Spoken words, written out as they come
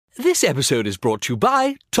This episode is brought to you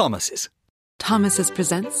by Thomas's. Thomas's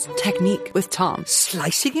presents Technique with Tom.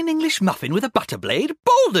 Slicing an English muffin with a butter blade?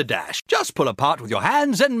 Boulder Dash! Just pull apart with your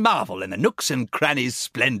hands and marvel in the nooks and crannies'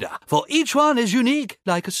 splendor. For each one is unique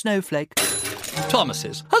like a snowflake.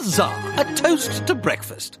 Thomas's. Huzzah! A toast to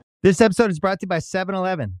breakfast. This episode is brought to you by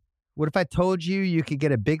 7-Eleven. What if I told you you could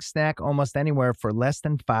get a big snack almost anywhere for less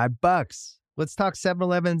than $5? Let's talk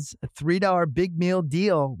 7-Eleven's $3 big meal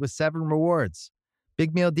deal with 7 rewards.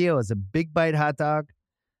 Big meal deal is a big bite hot dog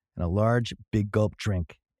and a large big gulp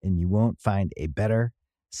drink, and you won't find a better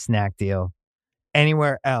snack deal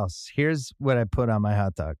anywhere else. Here's what I put on my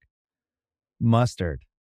hot dog: mustard.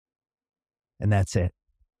 And that's it.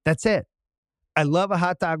 That's it. I love a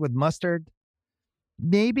hot dog with mustard.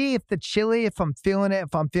 Maybe if I'm feeling it,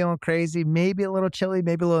 if I'm feeling crazy, maybe a little chili,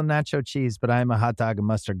 maybe a little nacho cheese, but I'm a hot dog and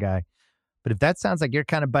mustard guy. But if that sounds like your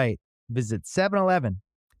kind of bite, visit 7-Eleven.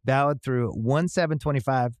 Valid through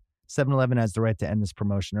 1/7/25. 7-Eleven has the right to end this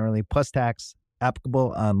promotion early, plus tax,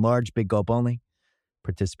 applicable on large big gulp only.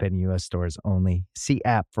 Participating U.S. stores only. See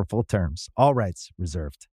app for full terms. All rights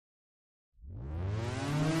reserved.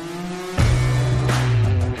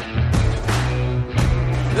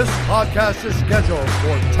 This podcast is scheduled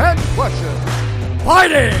for 10 questions.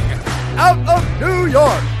 Fighting out of New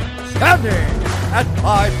York, standing at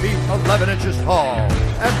 5 feet 11 inches tall,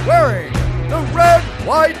 and wearing the red,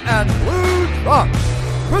 white, and blue trunks,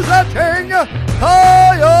 presenting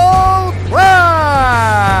Kyle Brandt!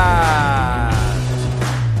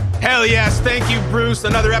 Hell yes, thank you, Bruce.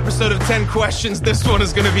 Another episode of 10 Questions. This one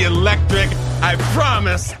is going to be electric, I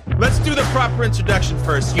promise. Let's do the proper introduction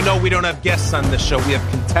first. You know we don't have guests on this show. We have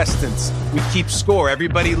contestants. We keep score.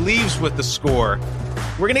 Everybody leaves with the score.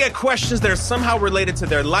 We're going to get questions that are somehow related to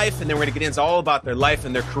their life, and then we're going to get into all about their life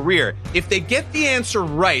and their career. If they get the answer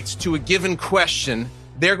right to a given question,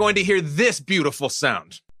 they're going to hear this beautiful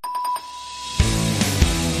sound.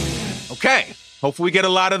 Okay, hopefully we get a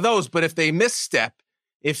lot of those, but if they misstep,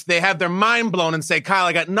 if they have their mind blown and say, Kyle,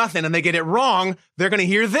 I got nothing, and they get it wrong, they're going to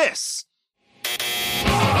hear this.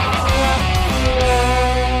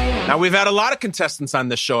 Now, we've had a lot of contestants on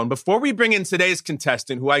this show, and before we bring in today's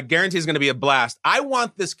contestant, who I guarantee is going to be a blast, I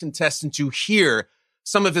want this contestant to hear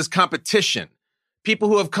some of his competition. People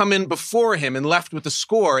who have come in before him and left with a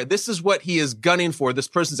score. This is what he is gunning for. This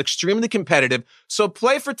person's extremely competitive. So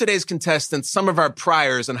play for today's contestants some of our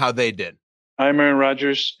priors and how they did. I'm Aaron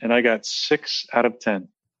Rodgers, and I got 6 out of 10.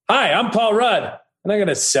 Hi, I'm Paul Rudd, and I got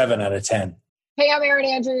a 7 out of 10. Hey, I'm Aaron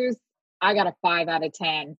Andrews. I got a 5 out of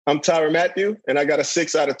 10. I'm Tyra Matthew, and I got a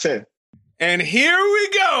 6 out of 10. And here we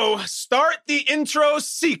go. Start the intro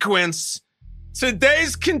sequence.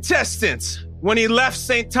 Today's contestant. When he left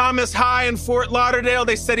St. Thomas High in Fort Lauderdale,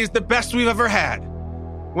 they said he's the best we've ever had.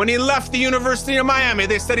 When he left the University of Miami,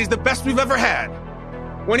 they said he's the best we've ever had.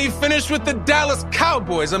 When he finished with the Dallas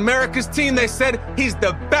Cowboys, America's team, they said he's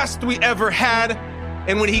the best we ever had.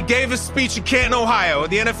 And when he gave his speech in Canton, Ohio,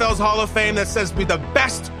 the NFL's Hall of Fame, that says we're the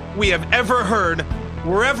best we have ever heard.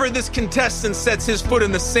 Wherever this contestant sets his foot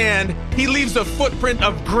in the sand, he leaves a footprint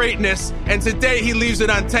of greatness, and today he leaves it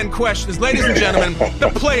on 10 questions. Ladies and gentlemen, the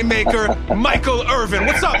playmaker, Michael Irvin.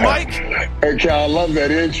 What's up, Mike? Hey, Cal, I love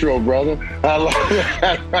that intro, brother. I love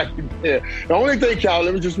that right there. The only thing, Cal,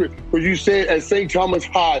 let me just, when you say at St. Thomas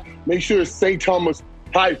High, make sure it's St. Thomas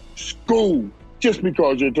High School. Just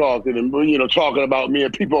because you're talking and, talking about me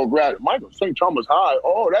and people are grabbing, Michael, St. Thomas High.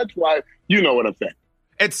 Oh, that's why, you know what I'm saying.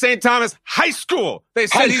 At St. Thomas High School, they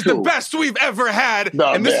said he's the best we've ever had.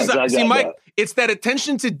 And this is, see, Mike, it's that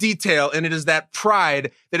attention to detail, and it is that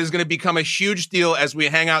pride that is going to become a huge deal as we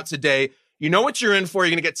hang out today. You know what you're in for.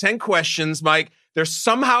 You're going to get 10 questions, Mike. They're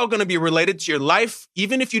somehow going to be related to your life,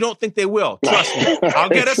 even if you don't think they will. Trust me. I'll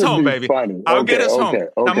get us home, baby. I'll get us home.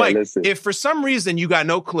 Now, Mike, if for some reason you got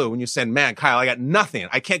no clue and you said, man, Kyle, I got nothing,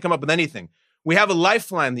 I can't come up with anything, we have a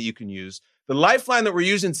lifeline that you can use. The lifeline that we're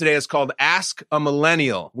using today is called Ask a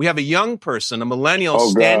Millennial. We have a young person, a millennial,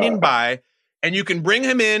 standing by, and you can bring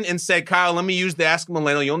him in and say, Kyle, let me use the Ask a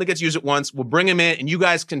Millennial. You only get to use it once. We'll bring him in, and you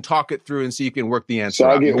guys can talk it through and see if you can work the answer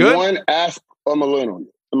out. So I get one Ask a Millennial.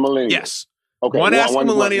 Yes. Okay. One Ask a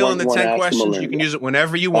Millennial in the 10 questions. You can use it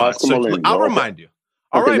whenever you want. So I'll remind you.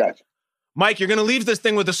 All right. Gotcha. Mike, you're going to leave this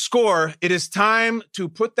thing with a score. It is time to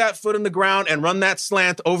put that foot in the ground and run that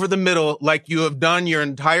slant over the middle like you have done your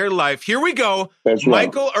entire life. Here we go. That's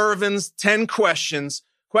Michael right. Irvin's 10 questions.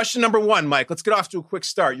 Question number 1, Mike. Let's get off to a quick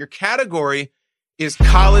start. Your category is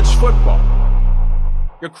college football.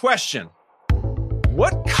 Your question: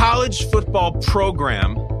 what college football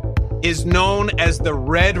program is known as the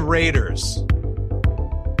Red Raiders?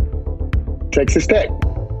 Texas Tech.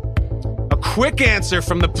 A quick answer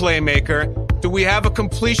from the playmaker. Do we have a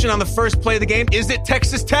completion on the first play of the game? Is it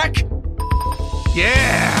Texas Tech?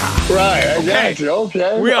 Yeah. Right. Okay.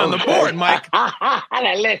 Okay. We're on the board, Mike.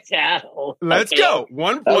 Let's go.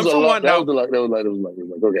 One for one now. That was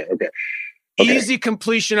luck. Okay. Easy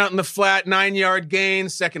completion out in the flat, 9-yard gain,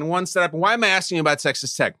 second one setup. Why am I asking you about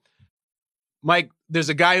Texas Tech? Mike, there's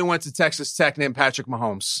a guy who went to Texas Tech named Patrick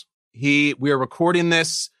Mahomes. We are recording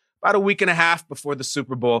this about a week and a half before the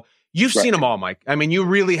Super Bowl. You've seen them all, Mike. I mean, you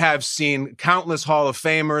really have seen countless Hall of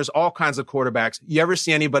Famers, all kinds of quarterbacks. You ever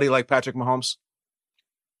see anybody like Patrick Mahomes?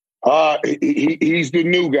 He's the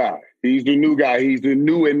new guy. He's the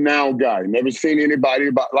new and now guy. Never seen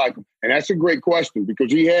anybody like him. And that's a great question because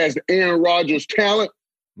he has Aaron Rodgers' talent,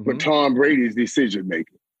 but Tom Brady's decision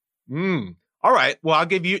making. All right. Well,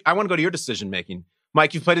 I want to go to your decision making.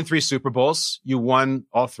 Mike, you've played in 3 Super Bowls. You won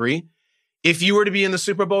all 3. If you were to be in the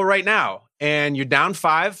Super Bowl right now and you're down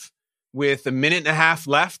 5 with a minute and a half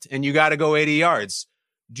left and you got to go 80 yards,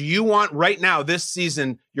 do you want right now this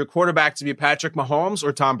season your quarterback to be Patrick Mahomes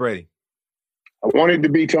or Tom Brady? I want it to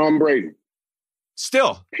be Tom Brady.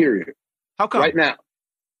 Still? Period. How come? Right now.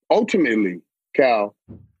 Ultimately, Cal,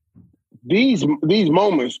 these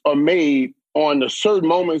moments are made on the certain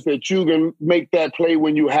moments that you can make that play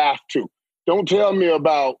when you have to. Don't tell me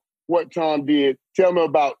about what Tom did. Tell me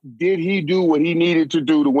about, did he do what he needed to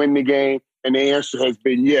do to win the game? And the answer has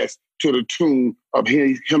been yes, to the tune of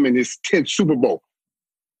him in his 10th Super Bowl.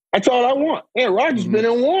 That's all I want. Aaron Rodgers been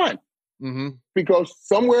in one. Because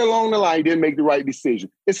somewhere along the line, he didn't make the right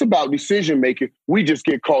decision. It's about decision-making. We just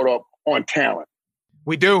get caught up on talent.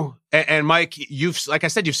 We do. And Mike, like I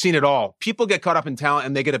said, you've seen it all. People get caught up in talent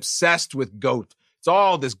and they get obsessed with GOAT. It's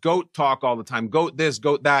all this GOAT talk all the time. GOAT this,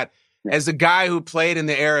 GOAT that. Yeah. As a guy who played in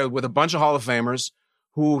the era with a bunch of Hall of Famers,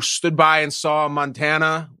 who stood by and saw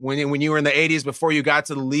Montana when you were in the 80s before you got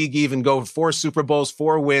to the league, even go 4 Super Bowls,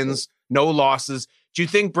 4 wins, no losses. Do you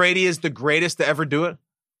think Brady is the greatest to ever do it?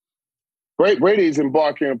 Brady is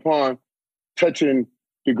embarking upon touching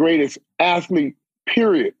the greatest athlete,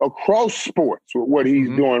 period, across sports with what he's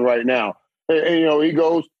doing right now. And, he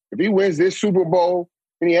goes, if he wins this Super Bowl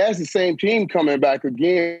and he has the same team coming back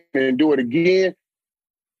again and do it again,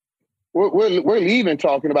 we're leaving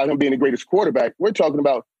talking about him being the greatest quarterback. We're talking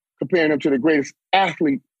about comparing him to the greatest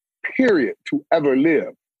athlete, period, to ever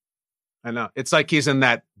live. I know. It's like he's in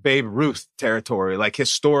that Babe Ruth territory, like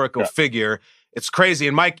historical figure. It's crazy.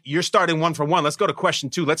 And Mike, you're starting 1 for 1. Let's go to question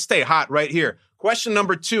 2. Let's stay hot right here. Question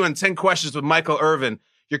number 2 and 10 questions with Michael Irvin.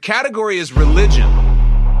 Your category is religion.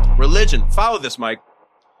 Religion. Follow this, Mike.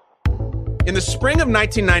 In the spring of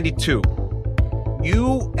 1992,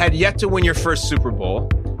 you had yet to win your first Super Bowl.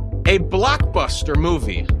 A blockbuster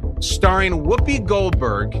movie starring Whoopi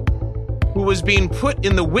Goldberg, who was being put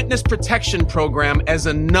in the witness protection program as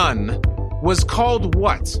a nun, was called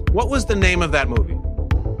what? What was the name of that movie?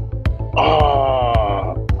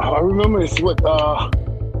 I remember it's with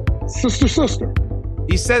Sister.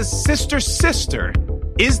 He says Sister.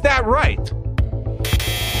 Is that right? It's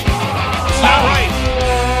not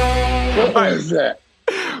right. What is that?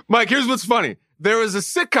 Mike, here's what's funny. There was a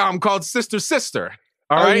sitcom called Sister.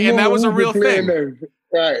 All right, and that was a real thing.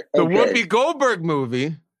 Right. The Whoopi Goldberg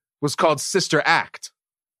movie was called Sister Act.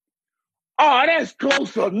 Oh, that's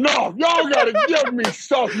close enough. Y'all got to give me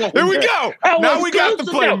something. Here we go. Now we got the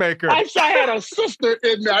playmaker. I wish I had a sister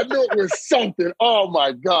in there. I knew it was something. Oh,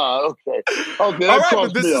 my God. Okay. All right,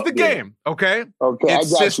 but this is the game, okay? Okay,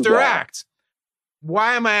 it's Sister Act.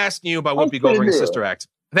 Why am I asking you about Whoopi Goldberg and Sister Act?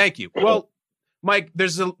 Thank you. Well, Mike,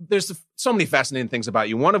 there's so many fascinating things about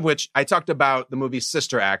you, one of which I talked about the movie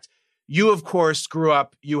Sister Act. You, of course, grew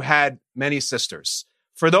up, you had many sisters.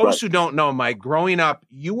 For those who don't know, Mike, growing up,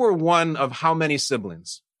 you were one of how many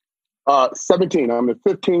siblings? 17. I'm the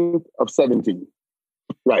 15th of 17.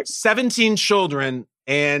 Right. 17 children,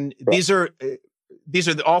 and these are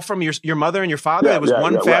all from your mother and your father? It was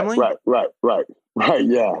one family? Right,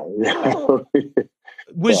 yeah.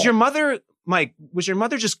 Was your mother, Mike,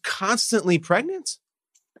 just constantly pregnant?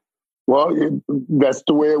 Well, that's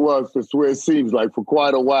the way it was. That's the way it seems like for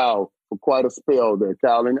quite a while, for quite a spell there,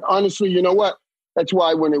 Cal. And honestly, you know what? That's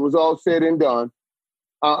why when it was all said and done,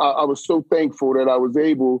 I was so thankful that I was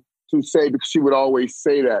able to say, because she would always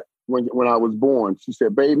say that when I was born. She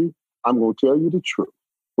said, baby, I'm going to tell you the truth.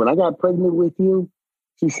 When I got pregnant with you,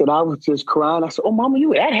 she said, I was just crying. I said, oh, Mama,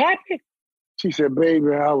 you that happy? She said,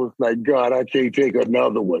 baby, I was like, God, I can't take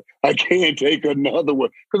another one. Because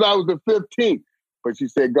I was the 15th. But she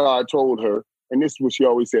said, God told her, and this is what she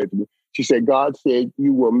always said to me. She said, God said,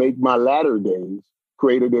 you will make my latter days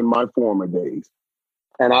greater than my former days.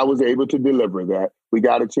 And I was able to deliver that. We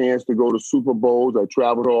got a chance to go to Super Bowls. I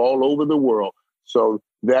traveled all over the world. So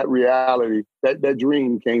that reality, that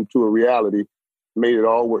dream came to a reality, made it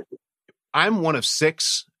all worth it. I'm one of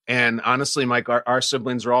 6. And honestly, Mike, our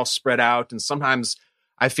siblings are all spread out. And sometimes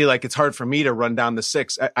I feel like it's hard for me to run down the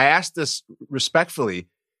 6. I asked this respectfully.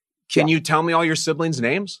 Can you tell me all your siblings'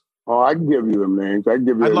 names? Oh, I can give you them names. I can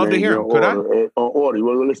give you. I'd love to hear them. Could I? Order.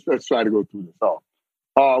 Well, let's try to go through this.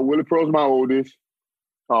 Willie Pro's my oldest.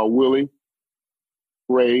 Willie,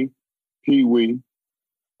 Ray, Pee Wee,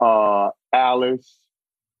 Alice,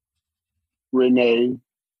 Renee,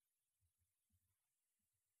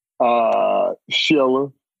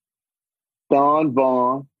 Sheila, Don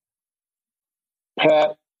Vaughn,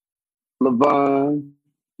 Pat, Levine,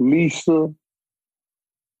 Lisa,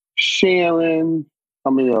 Sharon.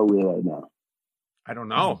 How many are we right now? I don't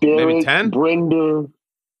know. Derek, maybe 10? Brenda.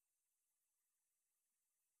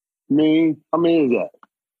 Me. How many is that?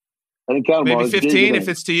 I didn't count them all. Maybe 15 if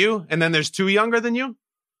it's to you. And then there's 2 younger than you?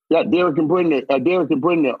 Yeah, Derek and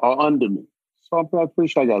Brenda are under me. So I'm pretty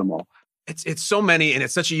sure I got them all. It's so many, and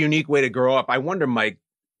it's such a unique way to grow up. I wonder, Mike,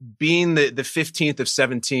 being the 15th of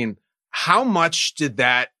 17, how much did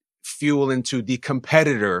that fuel into the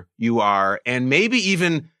competitor you are, and maybe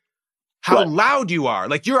even how loud you are?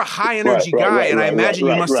 Like, you're a high energy guy, and I imagine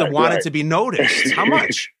you must have wanted to be noticed. How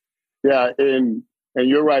much? Yeah, and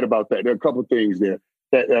you're right about that. There are a couple of things there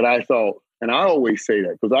that I thought, and I always say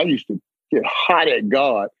that because I used to get hot at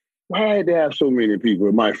God. Why I had to have so many people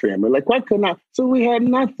in my family? Like, why couldn't I? So we had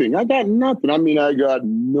nothing. I got nothing. I mean, I got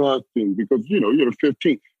nothing because, you're the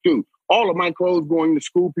 15th. Dude, all of my clothes going to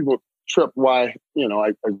school, people trip why,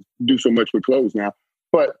 I do so much with clothes now.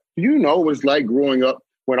 But it's like growing up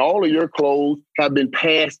when all of your clothes have been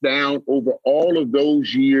passed down over all of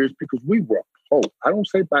those years because we were poor. I don't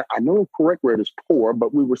say that. I know the correct word is poor,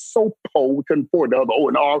 but we were so poor we couldn't afford the other O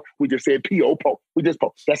and R. We just said P-O, poor. We just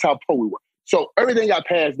poor. That's how poor we were. So everything got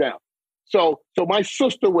passed down. So my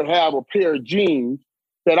sister would have a pair of jeans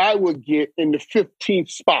that I would get in the 15th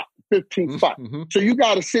spot. Mm-hmm. So you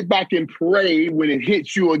got to sit back and pray when it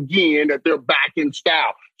hits you again that they're back in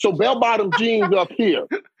style. So bell-bottom jeans up here,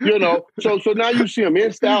 So now you see them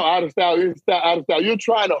in style, out of style, in style, out of style. You're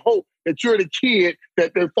trying to hope that you're the kid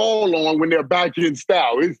that they fall on when they're back in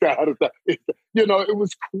style, in style, out of style. It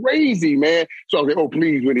was crazy, man. So I was like, oh,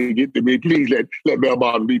 please, when they get to me, please let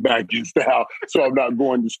bell-bottom be back in style so I'm not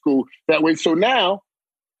going to school that way. So now,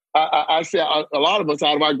 I say a lot of us,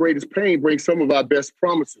 out of our greatest pain, bring some of our best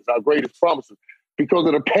promises, our greatest promises. Because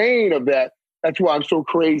of the pain of that, that's why I'm so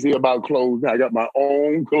crazy about clothes. I got my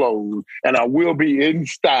own clothes, and I will be in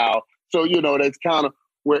style. So, that's kind of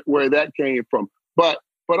where that came from. But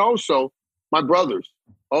also, my brothers,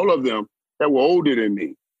 all of them that were older than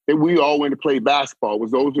me, we all went to play basketball.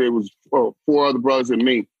 It was 4 other brothers and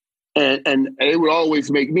me. And they would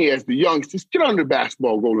always make me, as the youngest, just get under the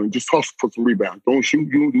basketball goal and just hustle for some rebounds. Don't shoot,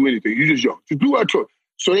 you don't do anything. You're just young. Just do what I told.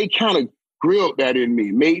 So they kind of grilled that in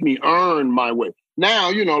me, made me earn my way.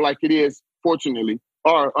 Now, like it is, fortunately,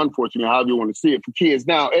 or unfortunately, however you want to see it, for kids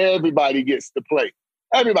now, everybody gets to play.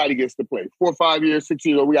 Everybody gets to play. 4, 5 years, 6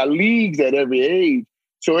 years old. We got leagues at every age,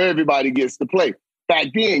 so everybody gets to play. Back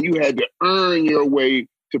then, you had to earn your way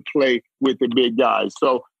to play with the big guys.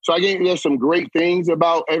 So I think there's some great things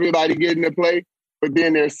about everybody getting to play, but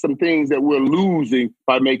then there's some things that we're losing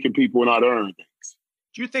by making people not earn things.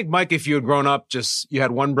 Do you think, Mike, if you had grown up, you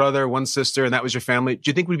had one brother, one sister, and that was your family, do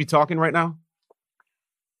you think we'd be talking right now?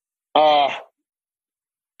 I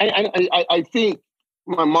think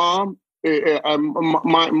my mom,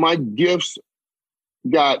 my gifts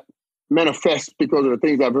got manifest because of the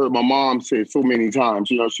things I've heard my mom say so many times.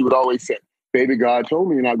 She would always say, baby, God told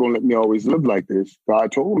me you're not going to let me always live like this.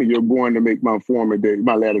 God told me you're going to make my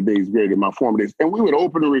latter days greater than my former days. And we would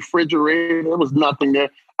open the refrigerator. There was nothing there.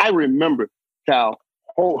 I remember, Cal,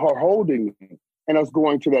 her holding me and us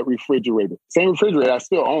going to that refrigerator. Same refrigerator. I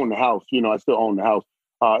still own the house. I still own the house,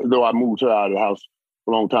 though I moved her out of the house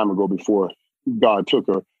a long time ago before God took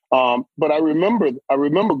her. But I remember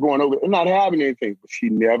going over and not having anything, but she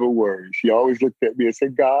never worried. She always looked at me and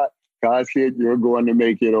said, God said you're going to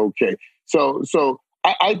make it okay. So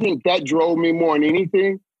I think that drove me more than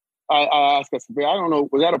anything. I asked, I don't know,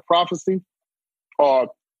 was that a prophecy or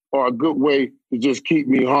a good way to just keep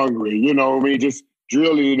me hungry? Just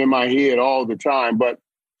drilling it in my head all the time. But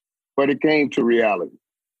it came to reality.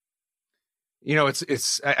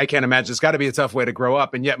 It's I can't imagine. It's got to be a tough way to grow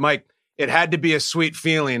up. And yet, Mike, it had to be a sweet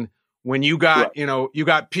feeling when you got, you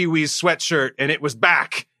got Pee Wee's sweatshirt and it was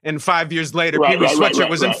back. And 5 years later, Pee Wee's sweatshirt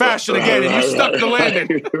was in fashion again, and you stuck the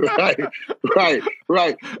landing.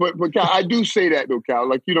 Right. But Cal, I do say that, though, Cal.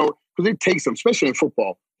 Because it takes them, especially in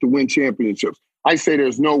football, to win championships. I say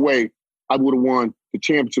there's no way I would have won the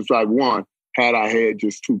championships I've won had I had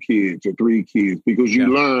just 2 kids or 3 kids, because you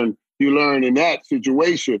learn in that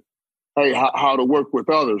situation, hey, how to work with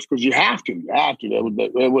others, because you have to. That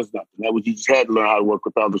was nothing. You just had to learn how to work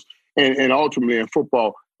with others, and ultimately in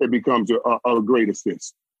football, it becomes a great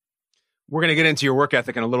assist. We're going to get into your work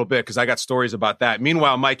ethic in a little bit because I got stories about that.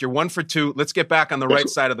 Meanwhile, Mike, you're 1 for 2. Let's get back on the right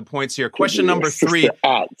side of the points here. Question number 3.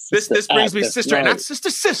 This brings me sister, not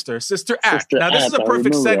sister act. Now, this is a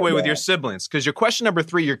perfect segue with your siblings, because your question number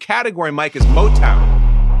 3, your category, Mike, is Motown.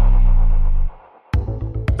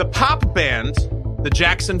 The pop band, the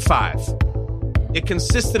Jackson 5, it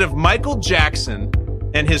consisted of Michael Jackson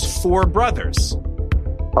and his 4 brothers.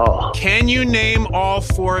 Oh. Can you name all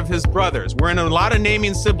 4 of his brothers? We're in a lot of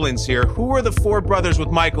naming siblings here. Who are the 4 brothers with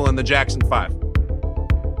Michael and the Jackson 5?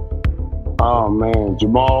 Oh, man.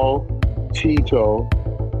 Jamal, Tito,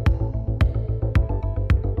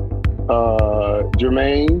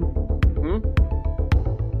 Jermaine. Hmm?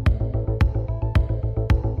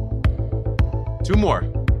 2 more.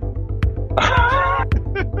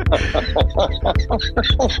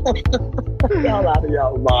 Y'all out of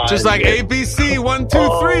y'all mind. Just like man. ABC, 1, 2,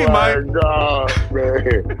 3, Mike. Oh, my God,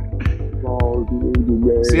 man. Oh,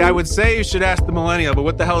 man. See, I would say you should ask the millennial, but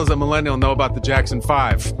what the hell does a millennial know about the Jackson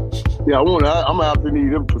 5? Yeah, I'm going to have to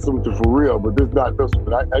need him for something for real, but this not this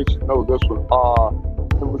one. I should know this one.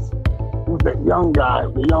 It was that young guy.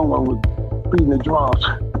 The young one was beating the drums.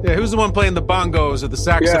 Yeah, who's the one playing the bongos or the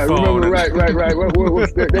saxophone? Yeah, remember, right. What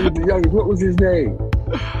was that was the youngest. What was his name?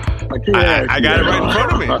 I got it right in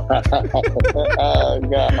front of me.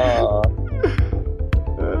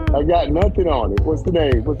 I got nothing on it. What's the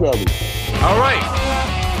name? What's up? All right.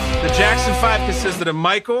 The Jackson 5 consisted of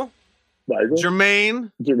Michael,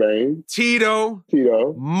 Jermaine, Tito,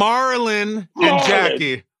 Marlon, and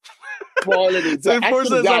Jackie. Marlon and So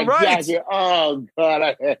unfortunately, I'm right. Jackie. Oh,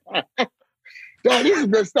 God. Dog, this is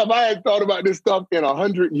good stuff. I hadn't thought about this stuff in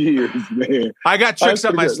 100 years, man. I got tricks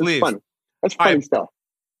up my sleeve. That's funny stuff.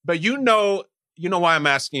 But you know why I'm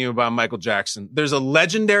asking you about Michael Jackson. There's a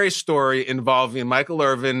legendary story involving Michael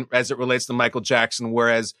Irvin as it relates to Michael Jackson,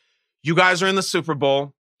 whereas you guys are in the Super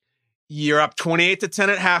Bowl. You're up 28-10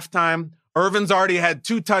 at halftime. Irvin's already had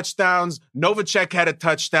 2 touchdowns. Novacek had a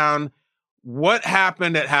touchdown. What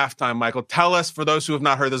happened at halftime, Michael? Tell us, for those who have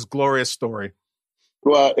not heard this glorious story.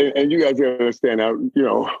 Well, and you guys understand now,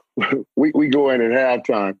 we go in at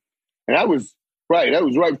halftime. And that was right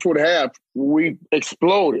before the half. We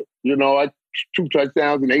exploded. 2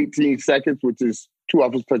 touchdowns in 18 seconds, which is 2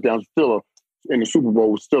 offensive touchdowns, still in the Super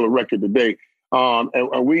Bowl, was still a record today.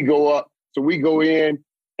 And we go up. So we go in,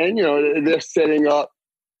 and, they're setting up,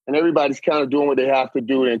 and everybody's kind of doing what they have to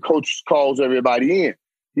do. And coach calls everybody in.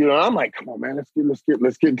 I'm like, come on, man, let's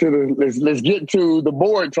get to the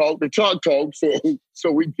board talk, the chalk talk,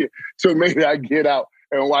 so maybe I get out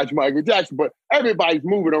and watch Michael Jackson. But everybody's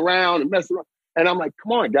moving around and messing around, and I'm like,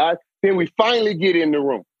 come on, guys. Then we finally get in the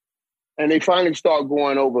room, and they finally start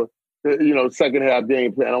going over the second half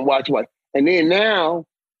game plan. I'm watching, and then now,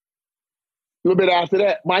 a little bit after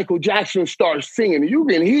that, Michael Jackson starts singing. You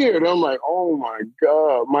can hear it. I'm like, oh my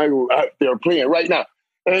God, Michael out there playing right now.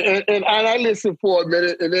 And I listened for a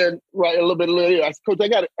minute, and then a little bit later, I said, Coach, I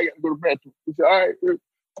got to go to the bathroom. He said, all right,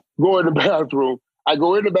 go in the bathroom. I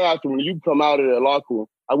go in the bathroom, and you come out of the locker room.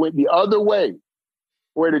 I went the other way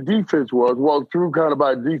where the defense was, walked through kind of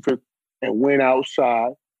by the defense, and went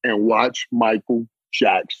outside and watched Michael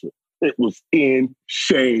Jackson. It was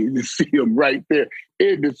insane to see him right there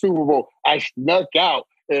in the Super Bowl. I snuck out,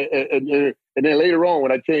 and then later on,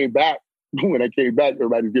 when I came back, everybody's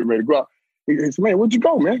getting ready to go out. He said, man, where'd you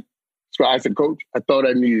go, man? So I said, Coach, I thought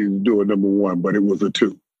I needed to do a number 1, but it was a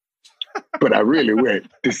 2. But I really went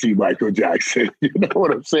to see Michael Jackson. You know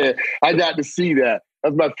what I'm saying? I got to see that.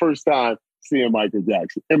 That's my first time seeing Michael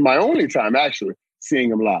Jackson. And my only time, actually,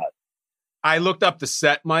 seeing him live. I looked up the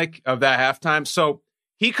set, Mike, of that halftime. So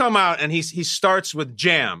he come out and he starts with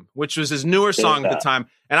Jam, which was his newer song at the time.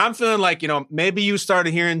 And I'm feeling like, maybe you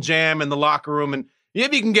started hearing Jam in the locker room and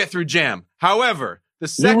maybe you can get through Jam. However, the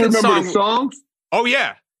second song. The songs? Oh,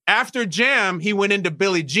 yeah. After Jam, he went into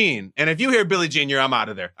Billie Jean. And if you hear Billie Jean, I'm out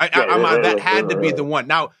of there. I'm out. That had to be the one.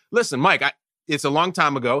 Now, listen, Mike, it's a long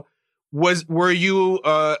time ago. Were you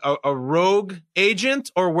a rogue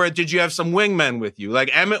agent, or did you have some wingmen with you? Like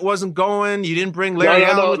Emmett wasn't going. You didn't bring Larry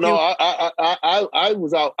Allen with you? No, I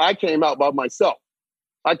was out. I came out by myself.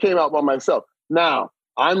 Now,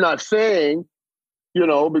 I'm not saying,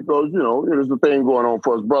 because, there's the thing going on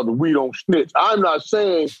for us, brother. We don't snitch. I'm not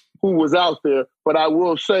saying who was out there, but I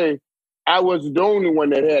will say I was the only one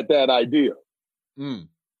that had that idea.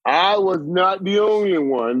 I was not the only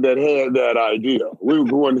one that had that idea. We were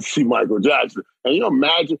going to see Michael Jackson. And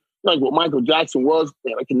imagine like what Michael Jackson was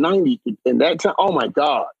like in the 90s. In that time, oh my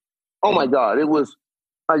God. It was,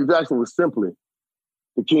 Michael Jackson was simply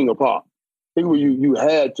the king of pop. You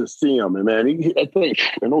had to see him, and man, I think,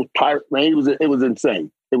 and those pirates, man, it was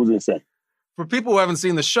insane. It was insane. For people who haven't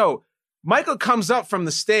seen the show, Michael comes up from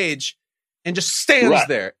the stage and just stands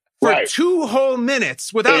there for 2 whole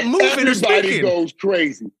minutes without moving or speaking. Everybody goes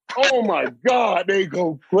crazy. Oh my God, they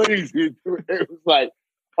go crazy. It was like,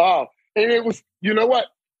 and it was, you know what,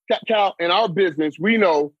 Cal, in our business, we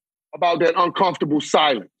know about that uncomfortable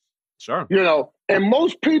silence. Sure. You know, and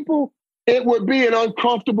most people, it would be an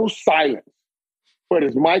uncomfortable silence. But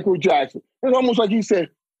it's Michael Jackson. It's almost like he said,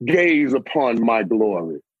 gaze upon my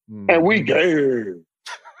glory. Mm-hmm. And we gaze.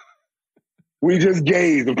 We just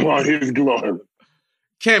gaze upon his glory.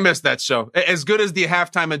 Can't miss that show. As good as the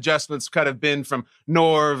halftime adjustments could have been from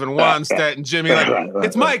Norv and Wannstedt and Jimmy,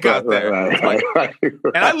 it's Mike out there. It's Mike.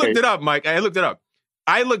 And I looked it up, Mike. I looked it up.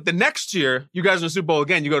 The next year, you guys in the Super Bowl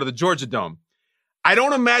again, you go to the Georgia Dome. I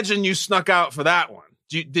don't imagine you snuck out for that one.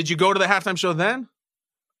 Did you go to the halftime show then?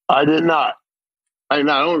 I did not.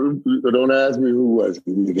 Don't ask me who was.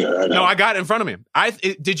 No, I got it in front of me.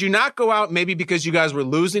 Did you not go out maybe because you guys were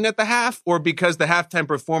losing at the half, or because the halftime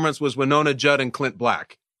performance was Winona Judd and Clint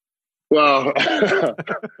Black? Well,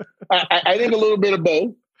 I think a little bit of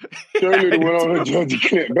both. Certainly the Winona Judd and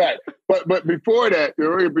Clint Black. But before that,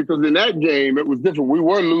 because in that game it was different. We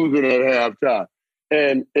were losing at halftime,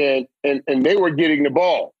 and they were getting the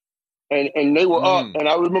ball, and they were up. And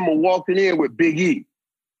I remember walking in with Big E.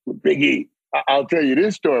 I'll tell you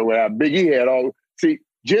this story where Big E had all. See,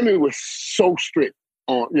 Jimmy was so strict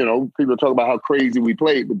on, people talk about how crazy we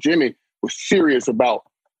played, but Jimmy was serious about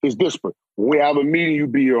his discipline. When we have a meeting, you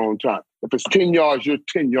be here on time. If it's 10 yards, you're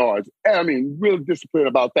 10 yards. I mean, real discipline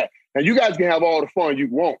about that. Now, you guys can have all the fun you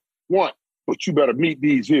want, but you better meet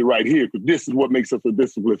these here right here, because this is what makes us a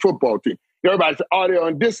disciplined football team. Everybody said, they're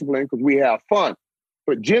undisciplined because we have fun.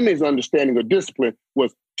 But Jimmy's understanding of discipline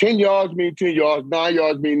was 10 yards mean 10 yards, 9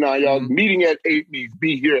 yards mean 9 yards. Mm-hmm. Meeting at 8 means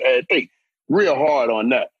be here at 8. Real hard on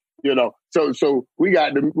that, So we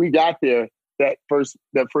got there that first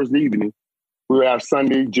evening. We have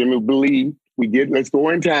Sunday. Jimmy believed let's go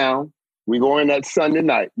in town. We go in that Sunday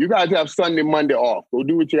night. You guys have Sunday, Monday off. Go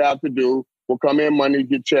do what you have to do. We'll come in Monday,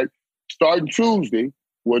 get checked. Starting Tuesday,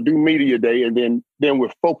 we'll do media day, and then we're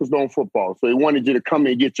focused on football. So he wanted you to come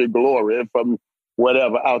and get your glory from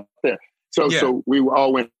whatever out there. So we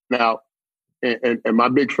all went out, and my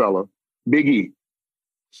big fella, Big E,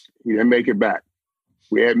 he didn't make it back.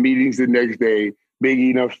 We had meetings the next day. Big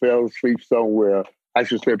E done fell asleep somewhere. I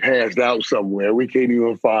should say passed out somewhere. We can't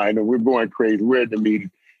even find him. We're going crazy. We're at the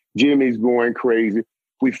meeting. Jimmy's going crazy.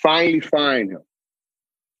 We finally find him.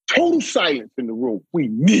 Total silence in the room. We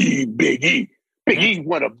need Big E. Big E's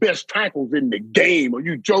one of the best tackles in the game. Are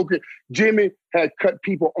you joking? Jimmy had cut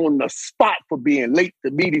people on the spot for being late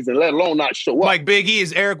to meetings and let alone not show up. Like Big E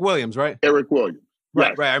is Eric Williams, right? Eric Williams.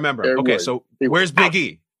 Right, I remember. Eric Williams. So where's Big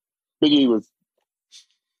E? Big E was...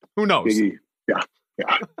 Who knows? Big E. Yeah.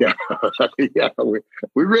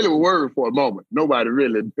 We really were worried for a moment. Nobody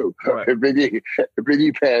really knew. Right. Big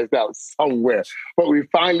E passed out somewhere. But we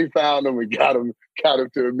finally found him. We got him to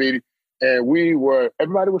the meeting. And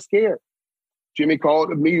everybody was scared. Jimmy called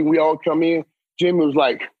the meeting. We all come in. Jimmy was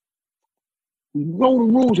like, "You know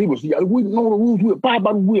the rules." We know the rules. We abide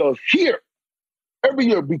by them. We are here every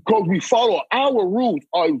year because we follow our rules.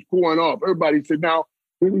 Oh, he was going off. Everybody said, "Now,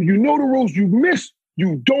 you know the rules. You miss.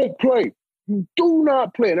 You don't play. You do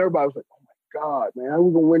not play." And everybody was like, "Oh my God, man, how are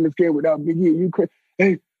we gonna win this game without Big E? You crazy?"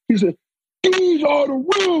 And he said, "These are the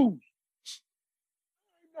rules.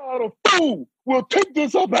 I'm not a fool. We'll take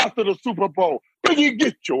this up after the Super Bowl. Biggie,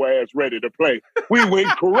 get your ass ready to play." We went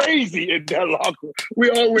crazy in that locker room. We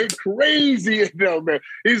all went crazy in there, man.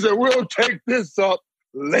 He said, "We'll take this up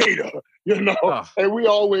later," and we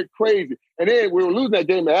all went crazy. And then we were losing that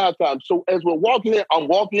game at halftime. So as we're walking in, I'm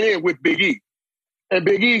walking in with Big E. And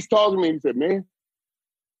Big E's talking to me. He said, "Man,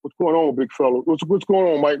 what's going on, big fella? What's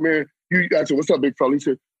going on, Mike, man?" I said, "What's up, big fella?" He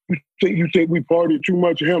said, You think we partied too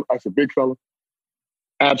much of him?" I said, "Big fella,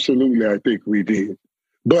 absolutely, I think we did.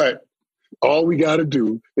 But all we got to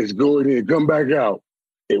do is go in and come back out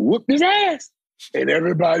and whoop his ass, and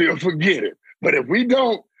everybody will forget it. But if we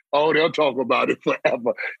don't, they'll talk about it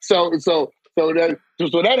forever." So that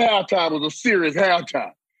halftime was a serious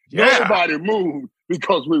halftime. Yeah. Nobody moved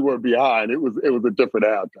because we were behind. It was a different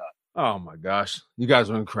halftime. Oh my gosh, you guys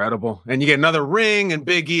are incredible, and you get another ring, and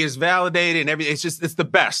Big E is validated, and everything. It's the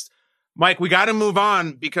best. Mike, we got to move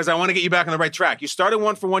on because I want to get you back on the right track. You started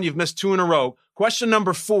 1 for 1. You've missed 2 in a row. Question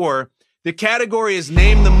number 4. The category is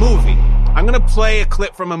Name the Movie. I'm going to play a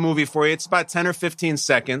clip from a movie for you. It's about 10 or 15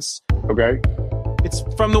 seconds. Okay. It's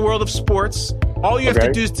from the world of sports. All you have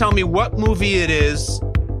to do is tell me what movie it is.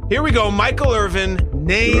 Here we go. Michael Irvin,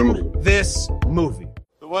 name this movie.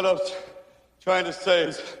 So what I'm trying to say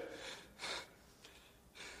is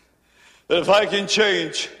that if I can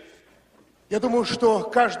change, Я думаю, что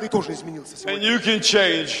каждый тоже изменился сегодня. And you can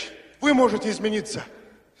change. Вы можете измениться.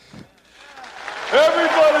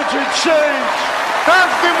 Everybody can change.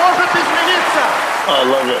 Каждый может измениться. I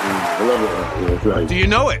love it. I love it. Like, do you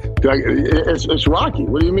know it? It's Rocky.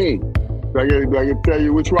 What do you mean? Do I get to tell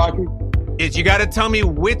you which Rocky? You got to tell me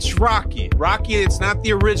which Rocky. Rocky, it's not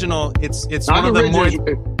the original. It's one of the more...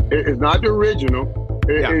 It's not the original.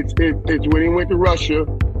 It's when he went to Russia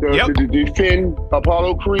to defend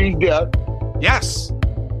Apollo Creed's death. Yes.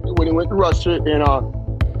 When he went to Russia, and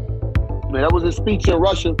man, that was his speech in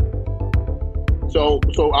Russia. So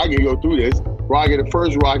I can go through this. Rocky, the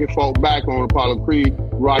first Rocky, fought back on Apollo Creed.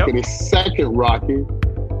 Rocky, the second Rocky.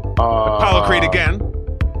 Apollo Creed again.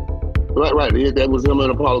 Right. That was him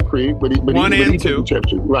and Apollo Creed. But he 1 and 2. Took the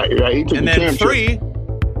championship. Right. He took and the then championship. 3.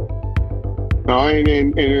 No,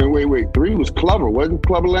 and wait. 3 was Clubber. Wasn't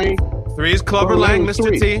Clubber Lane? 3 is Clubber Lang, Mr.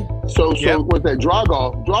 3. T. So with that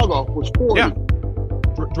Drago was 4. Yeah.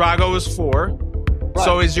 Drago was 4. Right.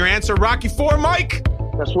 So is your answer Rocky 4, Mike?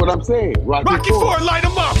 That's what I'm saying. Rocky 4, light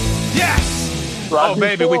him up. Yes. Rocky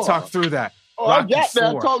baby, 4. we talked through that. Oh, Rocky I got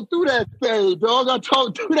that. 4. I talked through that thing, dog. I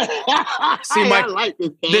talked through that. See, Mike, I like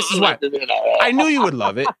this is why. I knew you would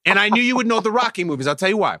love it, and I knew you would know the Rocky movies. I'll tell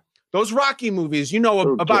you why. Those Rocky movies,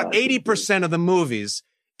 about 80% of the movies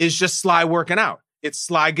is just Sly working out. It's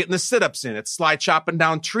Sly getting the sit-ups in. It's Sly chopping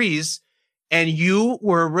down trees, and you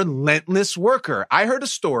were a relentless worker. I heard a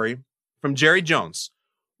story from Jerry Jones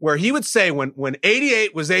where he would say when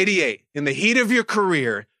 88 was 88, in the heat of your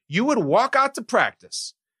career, you would walk out to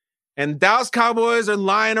practice, and Dallas Cowboys are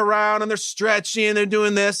lying around and they're stretching and they're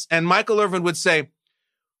doing this. And Michael Irvin would say,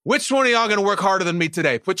 which one of y'all going to work harder than me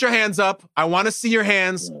today? Put your hands up. I want to see your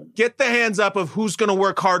hands. Get the hands up of who's going to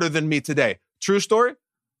work harder than me today. True story?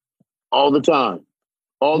 All the time.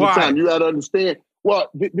 All the Why? time. You got to understand. Well,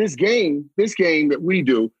 this game that we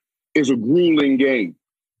do is a grueling game.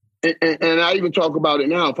 And I even talk about it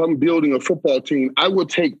now. If I'm building a football team, I would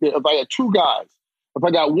take if I had 2 guys, if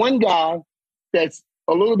I got one guy that's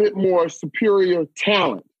a little bit more superior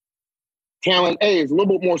talent A is a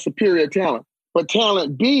little bit more superior talent, but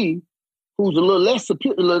talent B, who's a little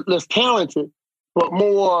less talented, but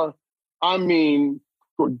more,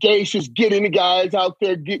 gregarious, getting the guys out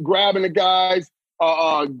there, grabbing the guys,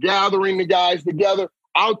 gathering the guys together.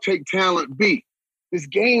 I'll take talent B. This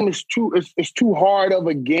game is too hard of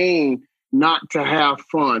a game not to have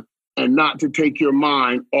fun and not to take your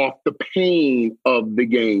mind off the pain of the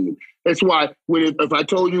game. That's why if I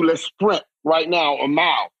told you let's sprint right now a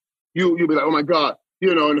mile, you'll be like, oh my God,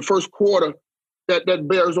 in the first quarter that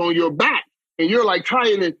bears on your back and you're like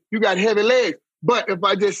tired and you got heavy legs. But if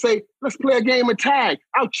I just say, let's play a game of tag,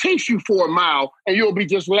 I'll chase you for a mile and you'll be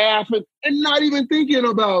just laughing and not even thinking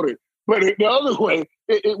about it. But the other way,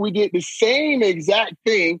 we did the same exact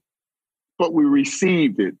thing, but we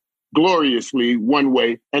received it gloriously one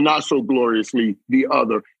way and not so gloriously the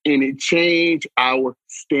other. And it changed our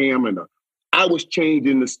stamina. I was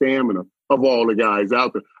changing the stamina of all the guys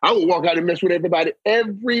out there. I would walk out and mess with everybody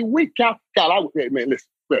every week. God, man, listen,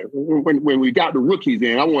 when we got the rookies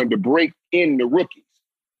in, I wanted to break in the rookies.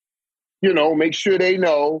 Make sure they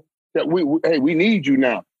know that we need you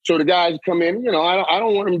now. So the guys come in, I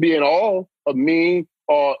don't want them being all of me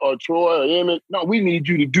or Troy or Emmett. No, we need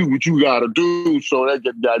you to do what you got to do. So that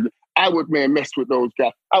guys, I would, mess with those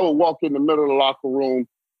guys. I would walk in the middle of the locker room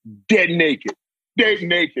dead naked,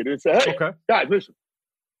 and say, hey, guys, listen,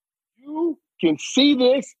 you can see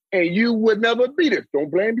this and you would never be this. Don't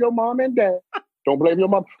blame your mom and dad. Don't blame your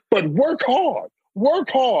mom. But work hard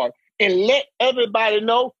and let everybody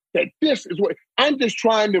know that this is what I'm just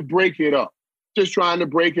trying to break it up.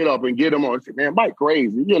 And get them on. Say, man, Mike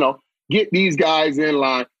crazy, get these guys in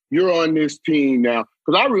line. You're on this team now.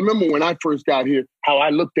 Because I remember when I first got here, how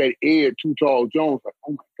I looked at Ed Too Tall Jones, like,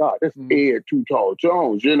 oh my God, that's Ed Too Tall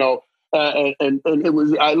Jones, and it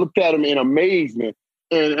was, I looked at him in amazement,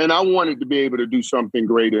 and I wanted to be able to do something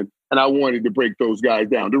greater, and I wanted to break those guys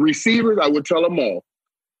down. The receivers, I would tell them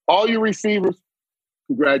all you receivers,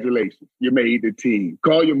 congratulations, you made the team.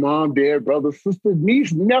 Call your mom, dad, brother, sister,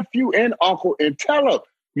 niece, nephew, and uncle, and tell them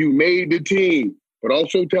you made the team. But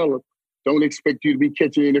also tell them, don't expect you to be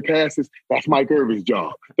catching any passes. That's Mike Irvin's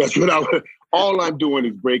job. That's what all I'm doing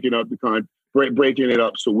is breaking it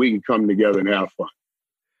up so we can come together and have fun.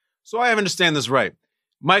 So I understand this right.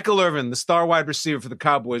 Michael Irvin, the star wide receiver for the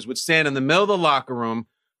Cowboys, would stand in the middle of the locker room,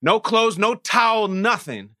 no clothes, no towel,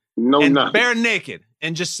 nothing, nothing. Bare naked,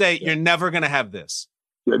 and just say, "You're never going to have this.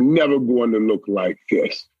 You're never going to look like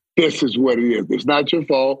this. This is what it is. It's not your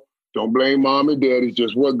fault. Don't blame mom and dad. It's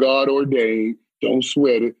just what God ordained. Don't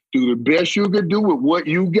sweat it. Do the best you can do with what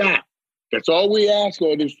you got. That's all we ask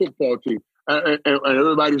of this football team." And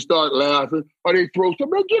everybody start laughing, or they throw stuff.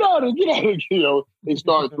 Man, get out of it. They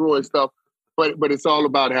start throwing stuff. But it's all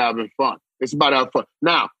about having fun. It's about having fun.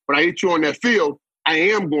 Now, when I hit you on that field, I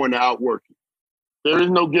am going to outwork you. There is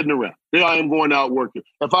no getting around. There I am going to outwork you.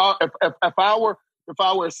 If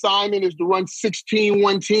our assignment is to run 16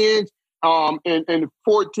 110s in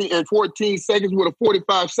 14 seconds with a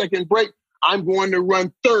 45-second break, I'm going to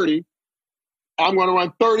run 30. I'm going to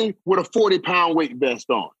run 30 with a 40-pound weight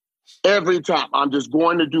vest on. Every time. I'm just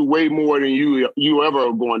going to do way more than you ever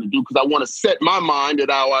are going to do because I want to set my mind that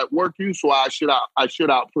I'll outwork you, so I should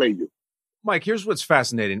outplay you. Mike, here's what's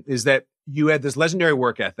fascinating is that you had this legendary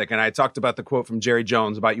work ethic, and I talked about the quote from Jerry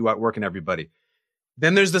Jones about you outworking everybody.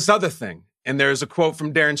 Then there's this other thing, and there's a quote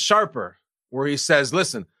from Darren Sharper where he says,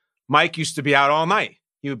 listen, Mike used to be out all night.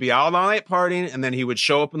 He would be out all night partying, and then he would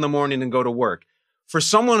show up in the morning and go to work. For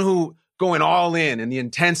someone who going all in and the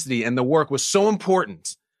intensity and the work was so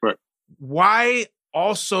important, right? Why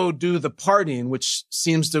also do the partying, which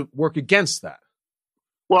seems to work against that?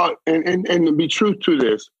 Well, and to be true to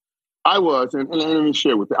this, I was, and let me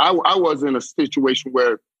share with you, I was in a situation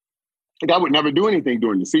where I would never do anything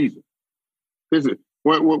during the season. Listen,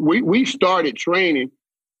 when we started training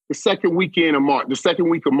the second week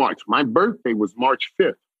of March. My birthday was March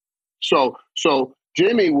 5th. So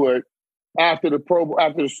Jimmy would, after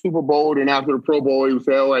the Super Bowl and after the Pro Bowl, he would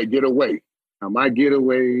say, all right, get away. Now, my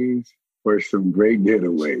getaways were some great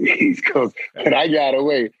getaways because when I got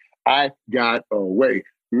away.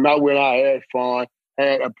 Not when I had fun,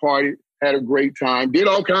 had a party, had a great time, did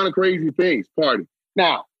all kind of crazy things, party.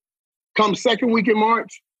 Now, come second week in